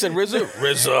heard how he said RZA?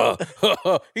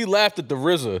 RZA. He laughed at the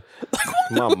RZA.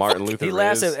 Come on, Martin Luther He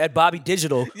laughs Riz. at Bobby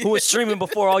Digital, who was streaming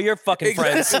before all your fucking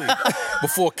friends. Exactly.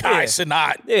 Before Kai Yeah.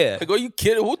 Sinat. Yeah. Like, are you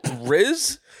kidding? What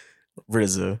Riz?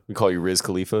 RZA. We call you Riz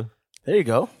Khalifa. There you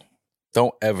go.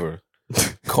 Don't ever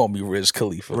call me Riz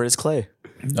Khalifa. Riz Clay.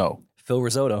 No. Phil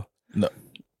Risotto. No.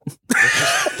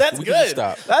 That's We can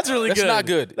stop. That's really That's good. not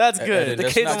good. That's The good. The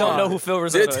That's kids not don't good. know who Phil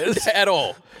Risotto is. At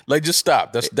all. Like, just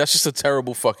stop. That's just a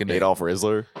terrible fucking name. Adolf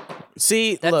Rizzler.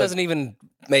 See, That look, doesn't even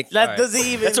make That all right. doesn't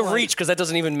even, That's a like- reach because that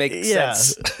doesn't even make Yeah.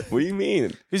 sense. What do you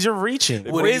mean? because you're reaching.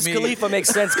 What do you Riz mean? Khalifa makes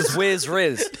sense because Wiz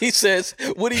Riz. He says,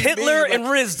 what do you Hitler mean? and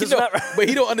Riz does you know, not- But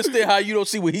he don't understand how you don't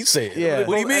see what he's saying. Yeah.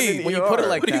 What do you Well, mean? when you put it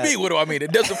like what do you that. mean? What do I mean?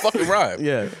 It doesn't fucking rhyme.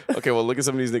 Yeah. Okay, well, look at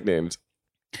some of these nicknames.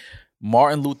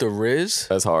 Martin Luther Riz?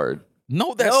 That's hard.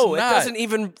 No, that's No, it not. doesn't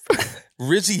even.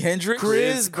 Rizzy Hendrix?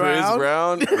 Chris Brown?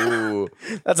 Brown. Ooh.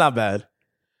 That's not bad.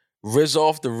 Riz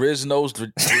off the Riz nose.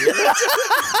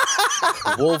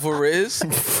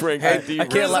 Wolveriz? Frank Hey, D. I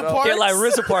can't lie. Rizzo. Can't lie.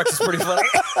 RZA Parks is pretty funny.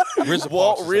 Rizza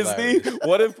Walt Parks is hilarious. Rizney.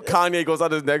 What if Kanye goes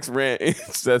on his next rant and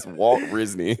says Walt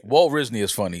Rizney? Walt Rizney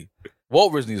is funny.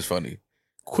 Walt Rizney is funny.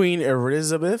 Queen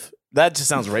Elizabeth. That just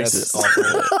sounds racist.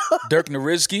 Dirk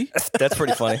Nowitzki. That's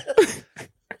pretty funny.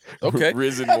 Okay.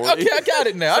 Riz and Morty. Okay, I got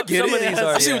it now. I get some it. of these I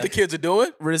are, see yeah. what the kids are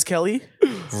doing. Riz Kelly.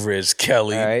 Riz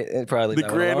Kelly, All right, it probably The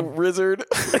not went along. Grand Wizard.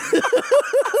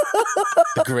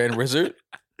 the Grand Wizard,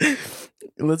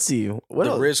 Let's see. What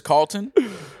the else? Riz Carlton.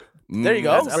 There you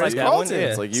go. I like Riz that one, Carlton. yeah.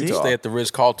 It's like See? Utah. Stay at the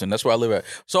Riz Carlton. That's where I live at.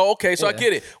 So okay, so I Yeah.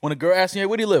 get it. When a girl asks me, hey,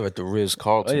 where do you live? At the Riz Oh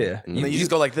Carlton. yeah, And then you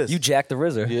just go like this. you Jack the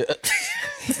RZA.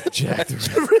 Yeah.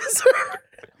 Riz.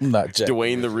 I'm not Jack.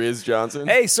 Dwayne the Riz Johnson.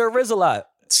 Hey, Sir Riz a lot.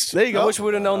 There you I go. wish we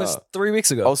would have known this 3 weeks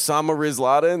ago. Osama Riz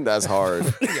Laden. That's hard.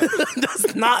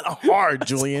 That's not hard,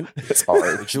 Julian. That's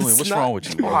hard. Julian, what's It's wrong not with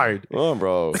you? Bro? Hard. Oh,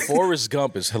 bro. Forrest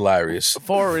Gump is hilarious.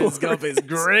 Forrest Gump is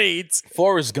great.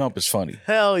 Forrest Gump is funny.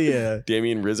 Hell yeah.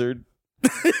 Damian Rizzard.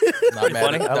 Not mad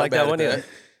funny. at- I not like mad that at one, yeah.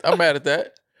 I'm mad at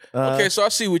that. Uh, Okay, so I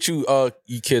see what you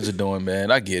kids are doing, man.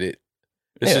 I get it.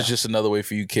 This is just another way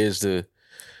for you kids to,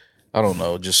 I don't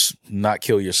know, just not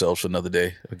kill yourselves for another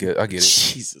day. I get it.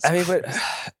 Jesus. I mean, but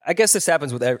I guess this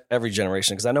happens with every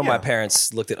generation because I know my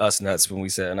parents looked at us nuts when we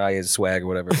said, and I had swag or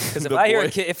whatever. Because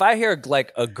if I hear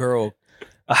like a girl,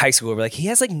 a high schooler, be like, he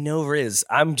has like no riz,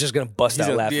 I'm just going to bust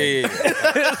out laughing. Yeah.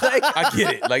 I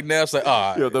get it. Like now it's like,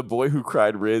 Yo, the boy who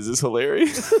cried Riz is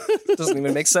hilarious. Doesn't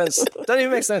even make sense. Doesn't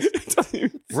even make sense.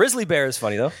 Grizzly Bear is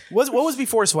funny though. What was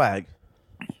before swag?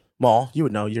 Maul, you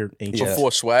would know. You're ancient.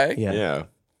 before swag. Yeah.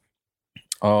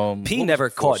 P never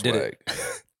caught, did it?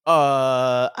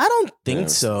 I don't think Yeah,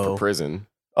 so. For prison.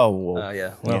 Oh, well,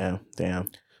 Yeah. yeah. Damn.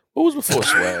 What was before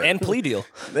swag? And plea deal.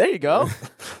 There you go.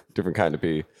 Different kind of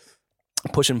pee.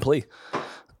 Push and plea.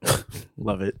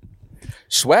 Love it.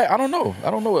 Swag? I don't know.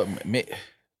 What.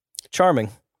 Charming.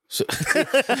 So,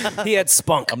 He had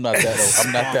spunk. I'm not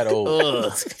that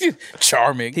old.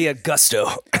 Charming. He had gusto.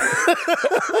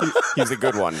 He's a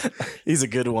good one. He's a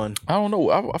good one. I don't know.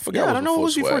 I forgot. Yeah, I don't know what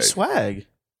was before swag.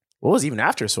 What was even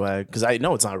after swag? Because I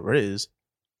know it's not Riz.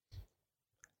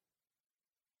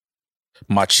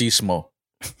 Machismo.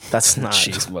 That's not.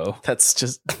 Chismo. That's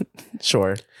just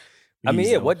sure. I mean, Use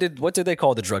yeah. them. What did they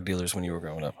call the drug dealers when you were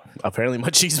growing up? Apparently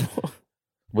machismo.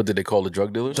 What did they call the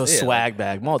drug dealers? The swag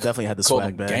bag. Maul definitely had the Called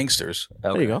swag them bag. gangsters.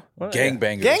 There you go. Well,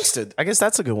 Gangbangers. Gangster. I guess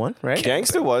that's a good one, right?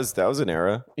 Gangsta that was an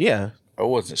era. Yeah. It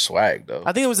wasn't swag though.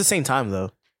 I think it was the same time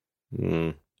though.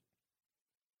 Mm.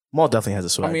 Maul definitely has a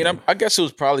swag. I mean, bag. I guess it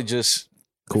was probably just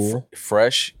cool.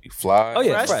 Fresh, fly. Oh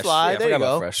yeah, Fresh Fly, Yeah, I there you forgot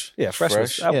about go. Fresh. Yeah, fresh.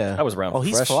 Fresh. I was around. Oh, for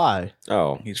he's fresh. fly.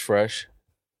 Oh, He's fresh.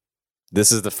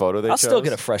 this is the photo they I'll chose? still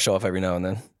get a fresh off every now and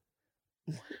then.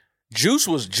 Juice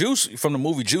was juice from the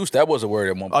movie Juice. That was a word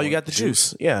at one point. Oh, you got the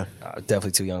juice. Yeah.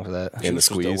 Definitely too young for that. And the Juice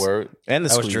was squeeze. word. And the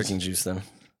I was squeeze. drinking juice then.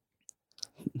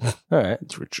 All right.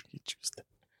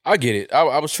 I get it.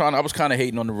 I was kind of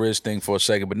hating on the Riz thing for a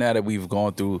second, but now that we've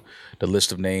gone through the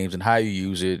list of names and how you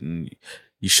use it, and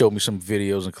you showed me some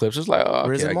videos and clips, it's like, oh,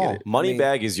 Riz okay, I and get Maul. it.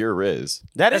 Moneybag is your Riz.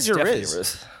 That That's is your definitely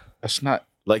Riz. That's not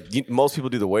Like most people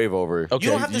do the wave over. okay.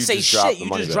 You don't have to say just drop shit. the You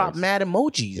money just drop bags. mad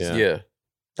emojis. Yeah. Yeah.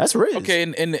 That's Riz. Okay.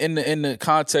 In the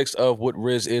context of what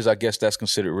Riz is, I guess that's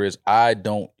considered Riz. I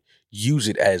don't use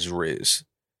it as Riz,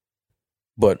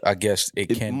 but I guess it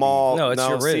can. Maul. No, it's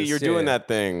your See, Riz. you're Yeah, doing yeah. that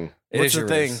thing. It What's is the your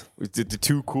thing? Riz. It's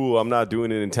too cool. I'm not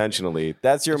doing it intentionally.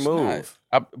 That's your It's move.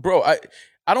 not. Bro,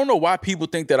 I don't know why people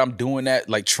think that I'm doing that,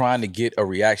 like trying to get a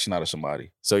reaction out of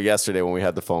somebody. So yesterday when we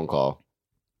had the phone call,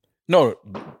 No,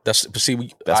 that's but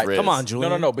see. That's Riz. Come on,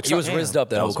 Julian. No. But He was you- rizzed up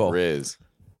that that whole was call. Riz.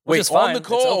 Which Wait, is on fine. the It's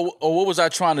call, or what was I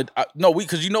trying to? No,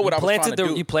 because you know what I was trying to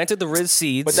do. You planted the Riz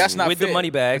seeds, But that's not with fair. the money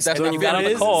bags, But that's and then not you got on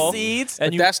fair. the call, Seeds. and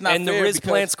But you that's not and the fair Riz because-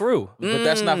 plants grew. But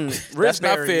that's not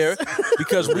Raspberries. fair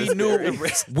because we knew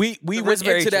we went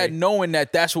raspberry into that tree. knowing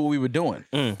that that's what we were doing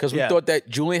because we Yeah. thought that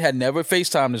Julian had never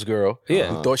FaceTimed this girl.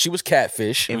 Yeah. We thought she was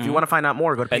catfish. If you want to find out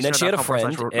more, go to And then she had a friend,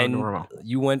 and Patreon.com/Normal.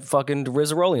 you went fucking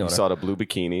Rizzaroli on You her. saw the blue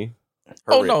bikini.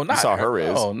 Her Oh Riz. no, You not saw her Riz.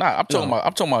 Oh no, I'm talking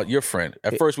about your friend.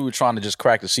 At first, we were trying to just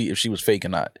crack to see if she was fake or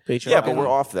not. Yeah, but we're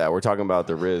off that. We're talking about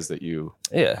the Riz that you.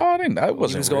 Yeah, Oh, I didn't. I he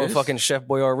wasn't. was going Riz. fucking Chef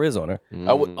Boyardee Riz on her.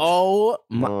 I would- Oh,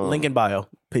 Mm. link in bio.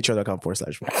 Patreon.com/.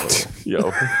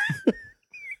 Yo.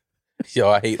 Yo,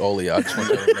 I hate all of y'all. I just want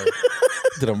you to know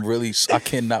that I'm really. I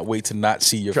cannot wait to not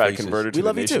see your Try to faces. convert it to We the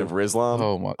love you nation too. of Rizlam.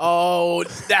 Oh my. Oh,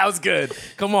 that was good.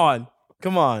 Come on.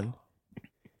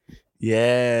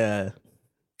 Yeah.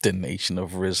 The nation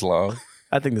of Rizlam.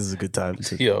 I think this is a good time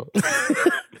to. Yo,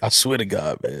 I swear to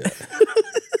God, man.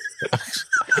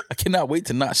 I cannot wait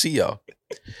to not see y'all.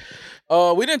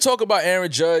 We didn't talk about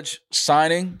Aaron Judge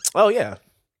signing Oh yeah.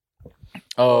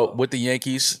 with the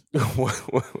Yankees.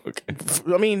 Okay.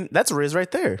 I mean, that's Riz right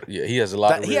there. Yeah, he has a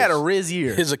lot of He had a Riz. Riz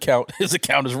year. His account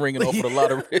is ringing off with a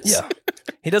lot of Riz. Yeah,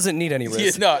 he doesn't need any Yeah,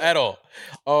 Riz. no, at all.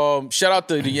 Shout out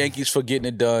to the Yankees for getting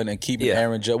it done and keeping Yeah.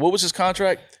 Aaron Judge. What was his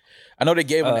contract? I know they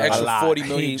gave him an A extra lot. $40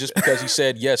 million just because he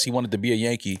said yes, he wanted to be a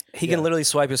Yankee. He can literally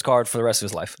swipe his card for the rest of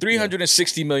his life.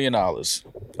 $360 million.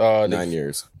 9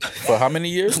 years. For how many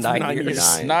years? 9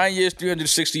 years. 9 years,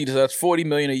 360. So that's $40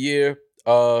 million a year.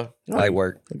 Light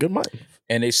work. Good money.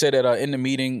 And they said that in the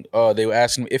meeting, they were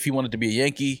asking him if he wanted to be a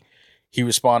Yankee. He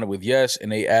responded with yes,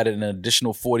 and they added an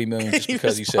additional $40 million just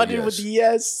because he said responded yes. with the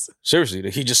yes.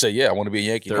 Seriously, he just said, "Yeah, I want to be a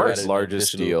Yankee." They Third added an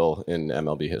largest additional- deal in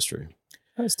MLB history.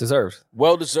 It's deserved.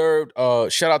 Well deserved.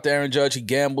 Shout out to Aaron Judge. He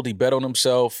gambled. He bet on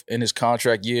himself in his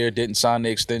contract year. Didn't sign the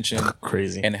extension,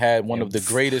 Crazy. and had one of the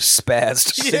greatest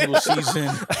Spazzed. single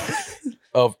season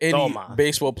of any Oh, my.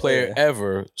 baseball player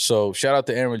ever. So shout out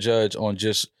to Aaron Judge on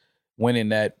just winning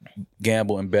that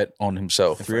gamble and bet on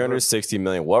himself. 360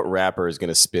 million. What rapper is going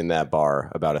to spin that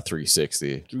bar about a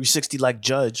 360? 360 like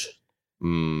Judge.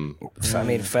 I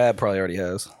mean, Fab probably already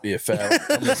has. Yeah, Fab.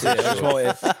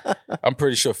 I'm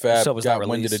pretty sure Fab So was not got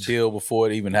wind of the released. deal before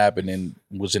it even happened and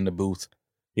was in the booth.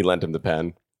 He lent him the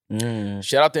pen.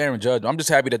 Shout out to Aaron Judge. I'm just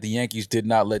happy that the Yankees did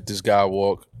not let this guy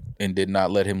walk and did not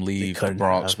let him leave the couldn't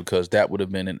Bronx have. because that would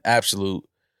have been an absolute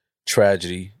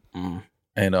tragedy.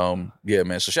 And yeah,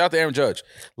 man. So shout out to Aaron Judge.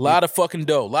 A lot of fucking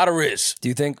dough, a lot of risk. Do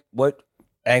you think what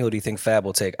angle do you think Fab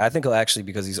will take? I think he'll actually,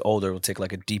 because he's older, will take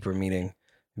like a deeper meaning.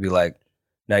 Be like,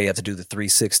 now you have to do the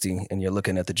 360, and you're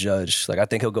looking at the judge. Like I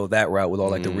think he'll go that route with all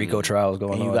like the RICO trials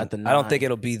going And on. you got the I don't 9. think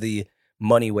it'll be the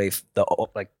money way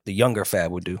like the younger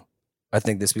Fab would do. I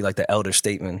think this be like the elder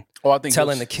statement, Oh, I think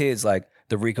telling the kids like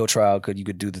the RICO trial you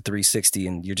could do the 360,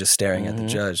 and you're just staring at the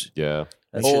judge. Yeah.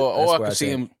 That's Or I where could see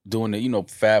think. him doing it.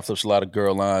 Fab flips a lot of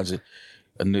girl lines.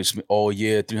 And this,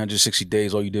 360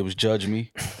 days, all you did was judge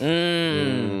me.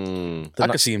 I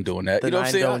could see him doing that. The You know what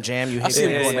I'm saying? Don't jam. You I hit see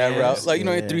him the going that jams. route. Like,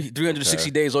 Yeah.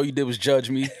 360 days, all you did was judge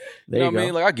me. There you know you what I go.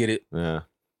 mean? Like, I get it. Yeah.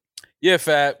 Yeah,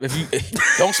 Fab. If you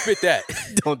don't spit that.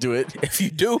 Don't do it. If you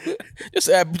do,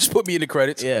 just put me in the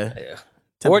credits. Yeah. Yeah.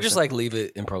 10%. Or just like leave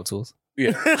it in Pro Tools.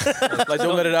 Yeah. Like,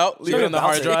 don't let it out. Leave it on the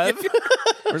hard drive.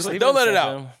 Don't let it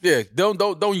out. Yeah.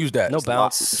 Don't use that. No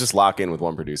bounce. Just lock in with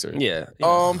one producer. Yeah.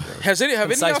 Have any of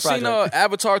Concise y'all seen project.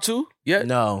 Avatar 2 yet?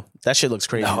 No, that shit looks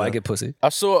crazy. No, though. I get pussy. I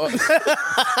saw.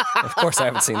 Of course, I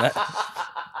haven't seen that.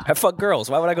 I fuck girls.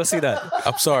 Why would I go see that?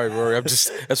 I'm sorry, Rory.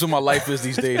 That's what my life is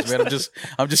these days, man.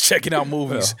 I'm just checking out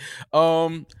movies.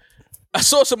 I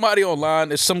saw somebody online.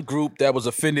 There's some group that was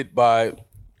offended by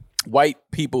white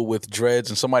people with dreads,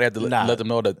 and somebody had to let them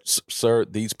know that, sir,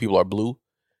 these people are blue.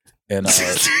 And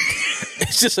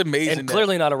it's just amazing. And that-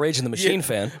 clearly not a Rage in the Machine Yeah.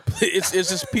 fan. it's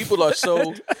just people are so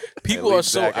back out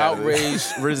of it. outraged.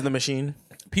 Riz in the Machine.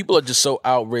 People are just so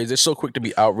outraged. They're so quick to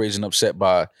be outraged and upset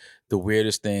by the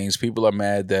weirdest things. People are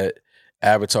mad that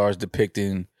Avatar is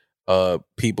depicting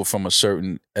people from a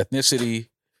certain ethnicity,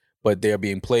 but they're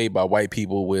being played by white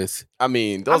people with. I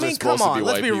mean, those are come supposed to on. be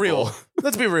Let's white be people. real.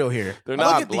 Let's be real here. They're Look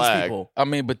not at black. these people. I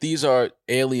mean, but these are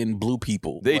alien blue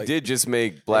people. They Like, did just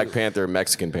make Black Panther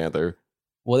Mexican Panther.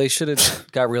 Well, they should have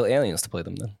got real aliens to play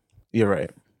them then. You're right.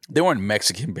 They weren't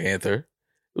Mexican Panther.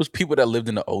 It was people that lived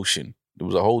in the ocean. It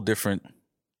was a whole different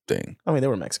thing. I mean, they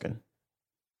were Mexican.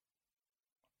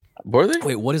 Were they?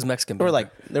 Wait, what is Mexican? They were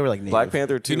like native. Black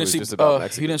Panther 2 You didn't is see? just about You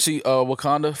Mexican. didn't see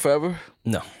Wakanda Forever?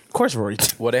 No. Of course, Rory.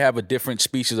 Well, they have a different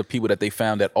species of people that they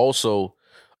found that also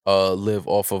live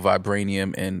off of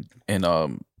vibranium and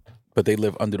but they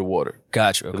live under the water.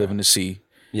 Gotcha. They Okay. live in the sea,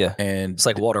 Yeah. and It's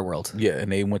like Waterworld. yeah,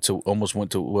 and they almost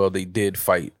went to. Well, they did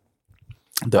fight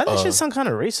the Why that shit sound kind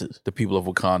of racist? the people of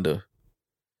Wakanda,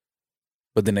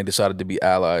 but then they decided to be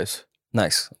allies,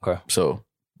 Nice. Okay. so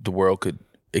the world could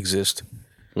exist.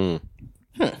 Mm.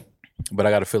 But I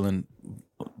got a feeling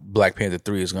Black Panther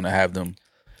 3 is going to have them.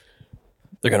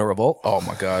 They're gonna revolt. Oh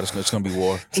my God, it's going to be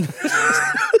war.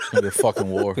 It's going to be a fucking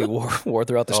war. Be war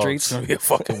throughout the Oh, streets. it's going to be a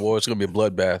fucking war. It's going to be a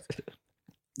bloodbath.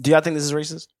 Do y'all think this is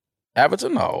racist? Avatar?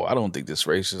 No, I don't think this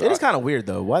racist. It is kind of weird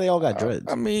though. Why they all got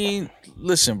dreads? I mean,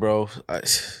 listen, bro.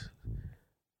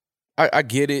 I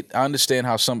get it. I understand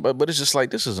how but it's just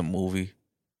like, this is a movie.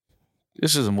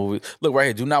 This is a movie. Look right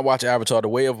here. Do not watch Avatar. The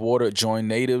Way of Water joined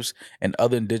natives and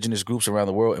other indigenous groups around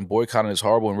the world in boycotting this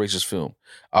horrible and racist film.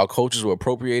 Our cultures were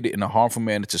appropriated in a harmful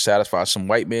manner to satisfy some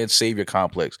white man's savior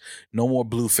complex. No more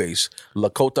Blueface.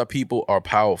 Lakota people are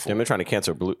powerful. Damn, they're trying to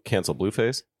cancel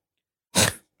Blueface.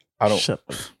 I don't. Shut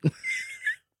up.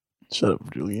 Shut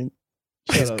up, Julian.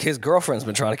 His girlfriend's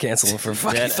been trying to cancel him for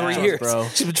fucking 3 years. bro.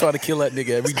 She's been trying to kill that nigga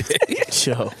every day.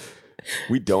 Yo,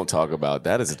 We don't talk about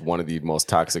that. Is one of the most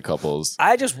toxic couples.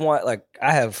 I just want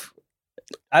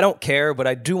I don't care, but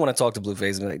I do want to talk to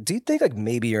Blueface and be like, do you think like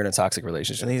maybe you're in a toxic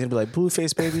relationship? and he's gonna be like,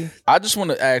 "Blueface, baby, I just want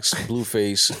to ask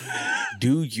Blueface,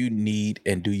 do you need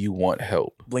and do you want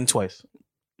help? blink twice."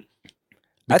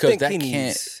 I think that he can't.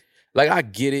 needs. Like, I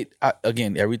get it.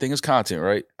 Again, everything is content,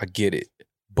 right? I get it.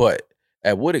 But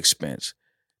at what expense?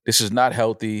 This is not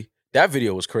healthy. That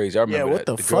video was crazy. I remember what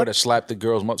that. the girl fuck? that slapped the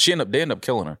girl's mother. They ended up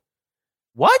killing her.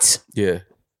 What? Yeah.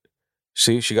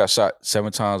 See, she got shot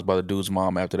 7 times by the dude's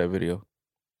mom after that video.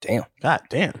 Damn. God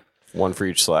damn. One for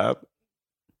each slap.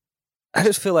 I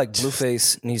just feel like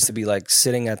Blueface needs to be like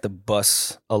sitting at the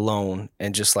bus alone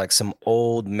and just like some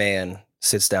old man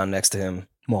sits down next to him.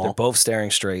 They're Maul, both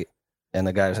staring straight. And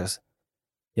the guy says,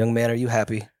 "Young man, are you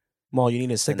happy?" Maul, you need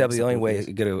to I think that'd be the only way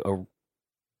to get a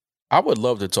I would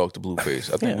love to talk to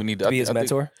Blueface. I think Yeah. we need to be his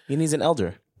mentor. He needs an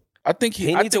elder. I think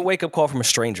He I needs a think, wake up call from a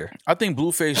stranger. I think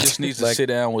Blueface just needs to Like, sit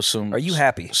down with some. Are you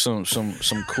happy? Some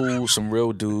cool, some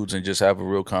real dudes, and just have a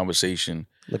real conversation.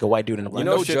 Like a white dude in a black. You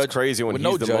know, no shit's judge- crazy when with he's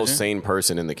no the judging. most sane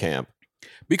person in the camp.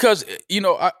 Because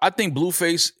I think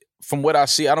Blueface, from what I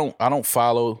see, I don't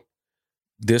follow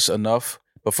this enough,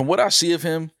 but from what I see of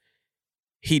him,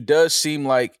 he does seem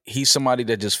like he's somebody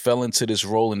that just fell into this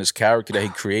role in this character that he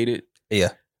created. Yeah.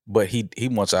 But he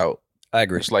wants out. I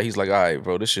agree. It's like he's like, all right,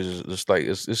 bro, this is just like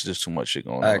it's just too much shit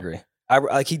going on. I agree.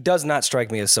 Like he does not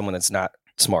strike me as someone that's not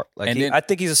smart. Like And I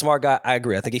think he's a smart guy. I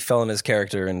agree. I think he fell in his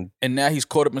character and now he's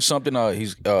caught up in something.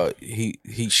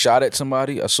 He shot at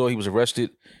somebody. I saw he was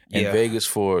arrested in Vegas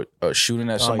for shooting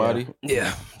at somebody.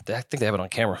 yeah. I think they have it on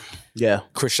camera. Yeah.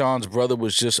 Krishan's brother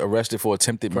was just arrested for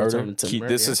attempted murder.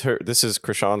 This is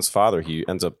Krishan's father. He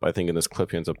ends up, I think, in this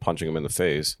clip, he ends up punching him in the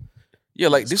face. Yeah,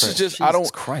 like this is just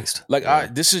Jesus Christ. Like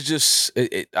this is just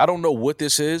I don't know what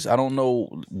this is. I don't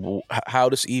know how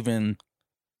this even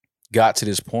got to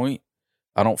this point.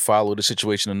 I don't follow the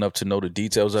situation enough to know the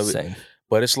details of it. Same.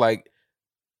 But it's like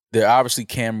they're obviously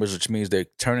cameras, which means they're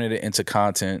turning it into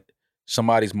content.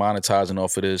 Somebody's monetizing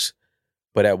off of this.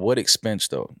 But at what expense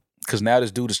though? Because now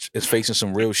this dude is facing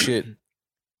some real shit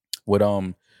with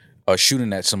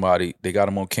shooting at somebody. They got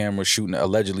him on camera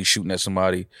allegedly shooting at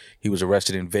somebody. He was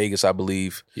arrested in Vegas, I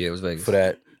believe. Yeah, it was Vegas. For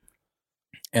that.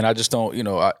 And I just don't,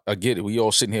 I get it. We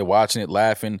all sitting here watching it,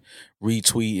 laughing,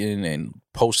 retweeting, and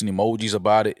posting emojis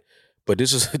about it. But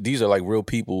these are like real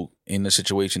people in the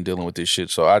situation dealing with this shit.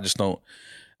 So I just don't.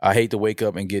 I hate to wake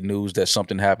up and get news that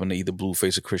something happened to either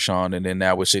Blueface or Krishan, and then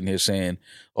now we're sitting here saying,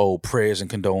 "Oh, prayers and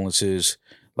condolences."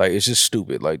 Like it's just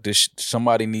stupid. Like this,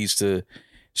 somebody needs to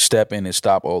step in and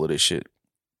stop all of this shit.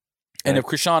 And if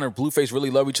Krishan and Blueface really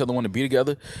love each other, want to be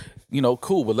together,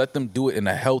 cool. But let them do it in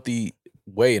a healthy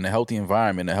way, in a healthy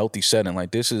environment, in a healthy setting. Like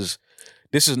this is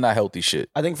not healthy shit.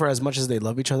 I think for as much as they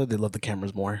love each other, they love the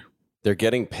cameras more. They're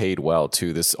getting paid well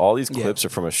too. All these clips are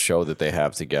from a show that they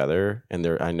have together, and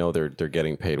I know they're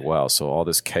getting paid well. So all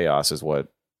this chaos is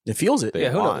what it feels it. they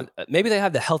who want. knows? Maybe they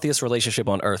have the healthiest relationship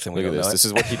on earth, and we Look at don't this. know This it.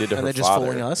 is what he did to And her they're just father.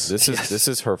 fooling us? This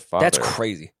is her father. That's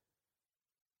crazy.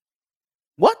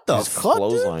 What the Just fuck? Dude?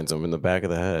 clotheslines him in the back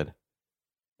of the head.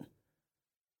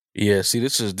 Yeah. See,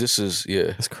 this is yeah.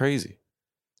 That's crazy.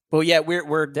 Well, yeah,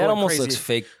 we're That going almost crazy. looks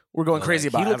fake. We're going crazy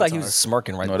about. He looked like he Avatar. was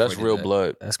smirking right. No, before that's he did real that.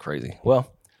 blood. That's crazy.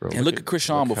 Well, Bro, And look at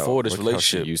Krishan before this look how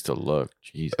relationship. she used to look.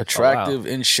 Jeez. Attractive,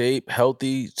 in shape,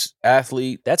 healthy,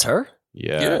 athlete. that's her.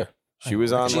 Yeah. She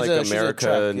was on She's like a America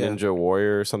track, yeah. Ninja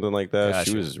Warrior or something like that.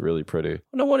 Gotcha. She was really pretty.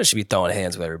 No wonder she be throwing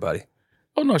hands with everybody.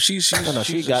 Oh no, she's No,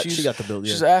 she got the build.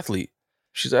 she's Yeah. an athlete.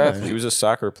 She's an athlete. She was a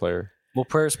soccer player. Well,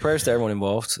 prayers to everyone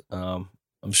involved. I'm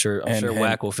sure And-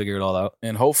 Wack will figure it all out.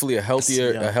 And hopefully a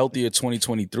healthier Yeah.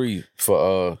 2023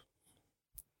 for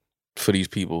these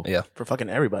people. Yeah. For fucking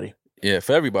everybody. Yeah,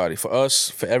 for everybody, for us,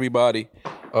 for everybody.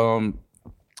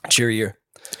 Cheer year.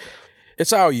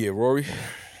 It's our year, Rory.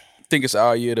 I think it's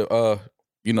our year to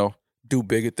do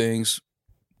bigger things,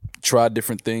 try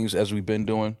different things as we've been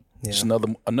doing. Yeah. It's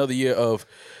another year of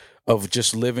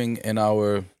just living in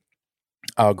our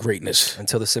greatness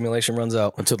Until the simulation runs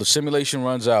out. until the simulation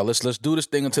runs out. Let's do this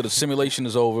thing until the simulation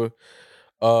is over.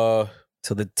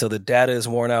 Till the data is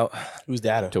worn out. Who's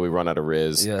data? Until we run out of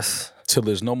Riz. Yes. Till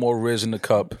there's no more Riz in the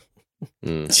cup.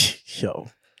 Yo.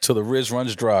 Till the Riz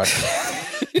runs dry.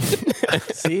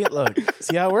 See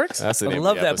how it works? That's the I name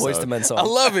love of the that Boyz episode. II Men song. I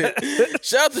love it.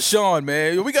 Shout out to Sean,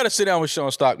 man. We got to sit down with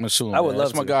Sean Stockman soon. I would man. love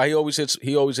That's my to. guy. He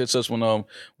always hits us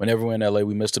whenever we're in LA.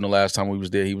 We missed him the last time we was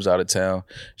there. He was out of town.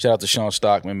 Shout out to Sean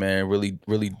Stockman, man. Really,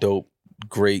 really dope.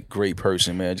 Great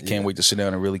person, man. Just can't wait to sit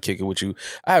down and really kick it with you.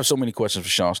 I have so many questions for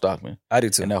Sean Stockman I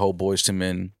do too. and that whole Boyz II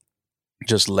Men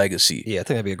just legacy. Yeah, I think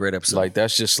that'd be a great episode. Like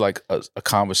that's just like a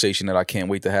conversation that I can't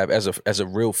wait to have as a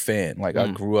real fan. Like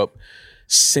I grew up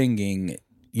singing,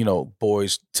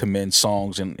 Boyz II Men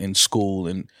songs in school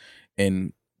and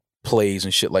in plays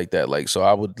and shit like that. Like so,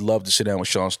 I would love to sit down with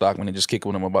Sean Stockman and just kick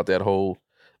with him about that whole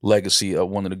legacy of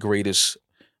one of the greatest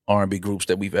R&B groups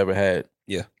that we've ever had.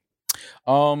 Yeah.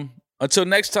 Until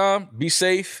next time, be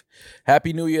safe.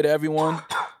 Happy New Year to everyone.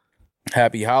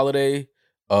 Happy holiday.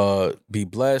 Be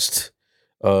blessed.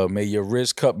 May your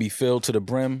Riz cup be filled to the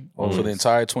brim for the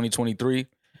entire 2023.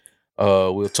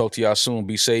 We'll talk to y'all soon.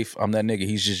 Be safe. I'm that nigga.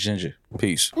 He's just Ginger.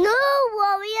 Peace. No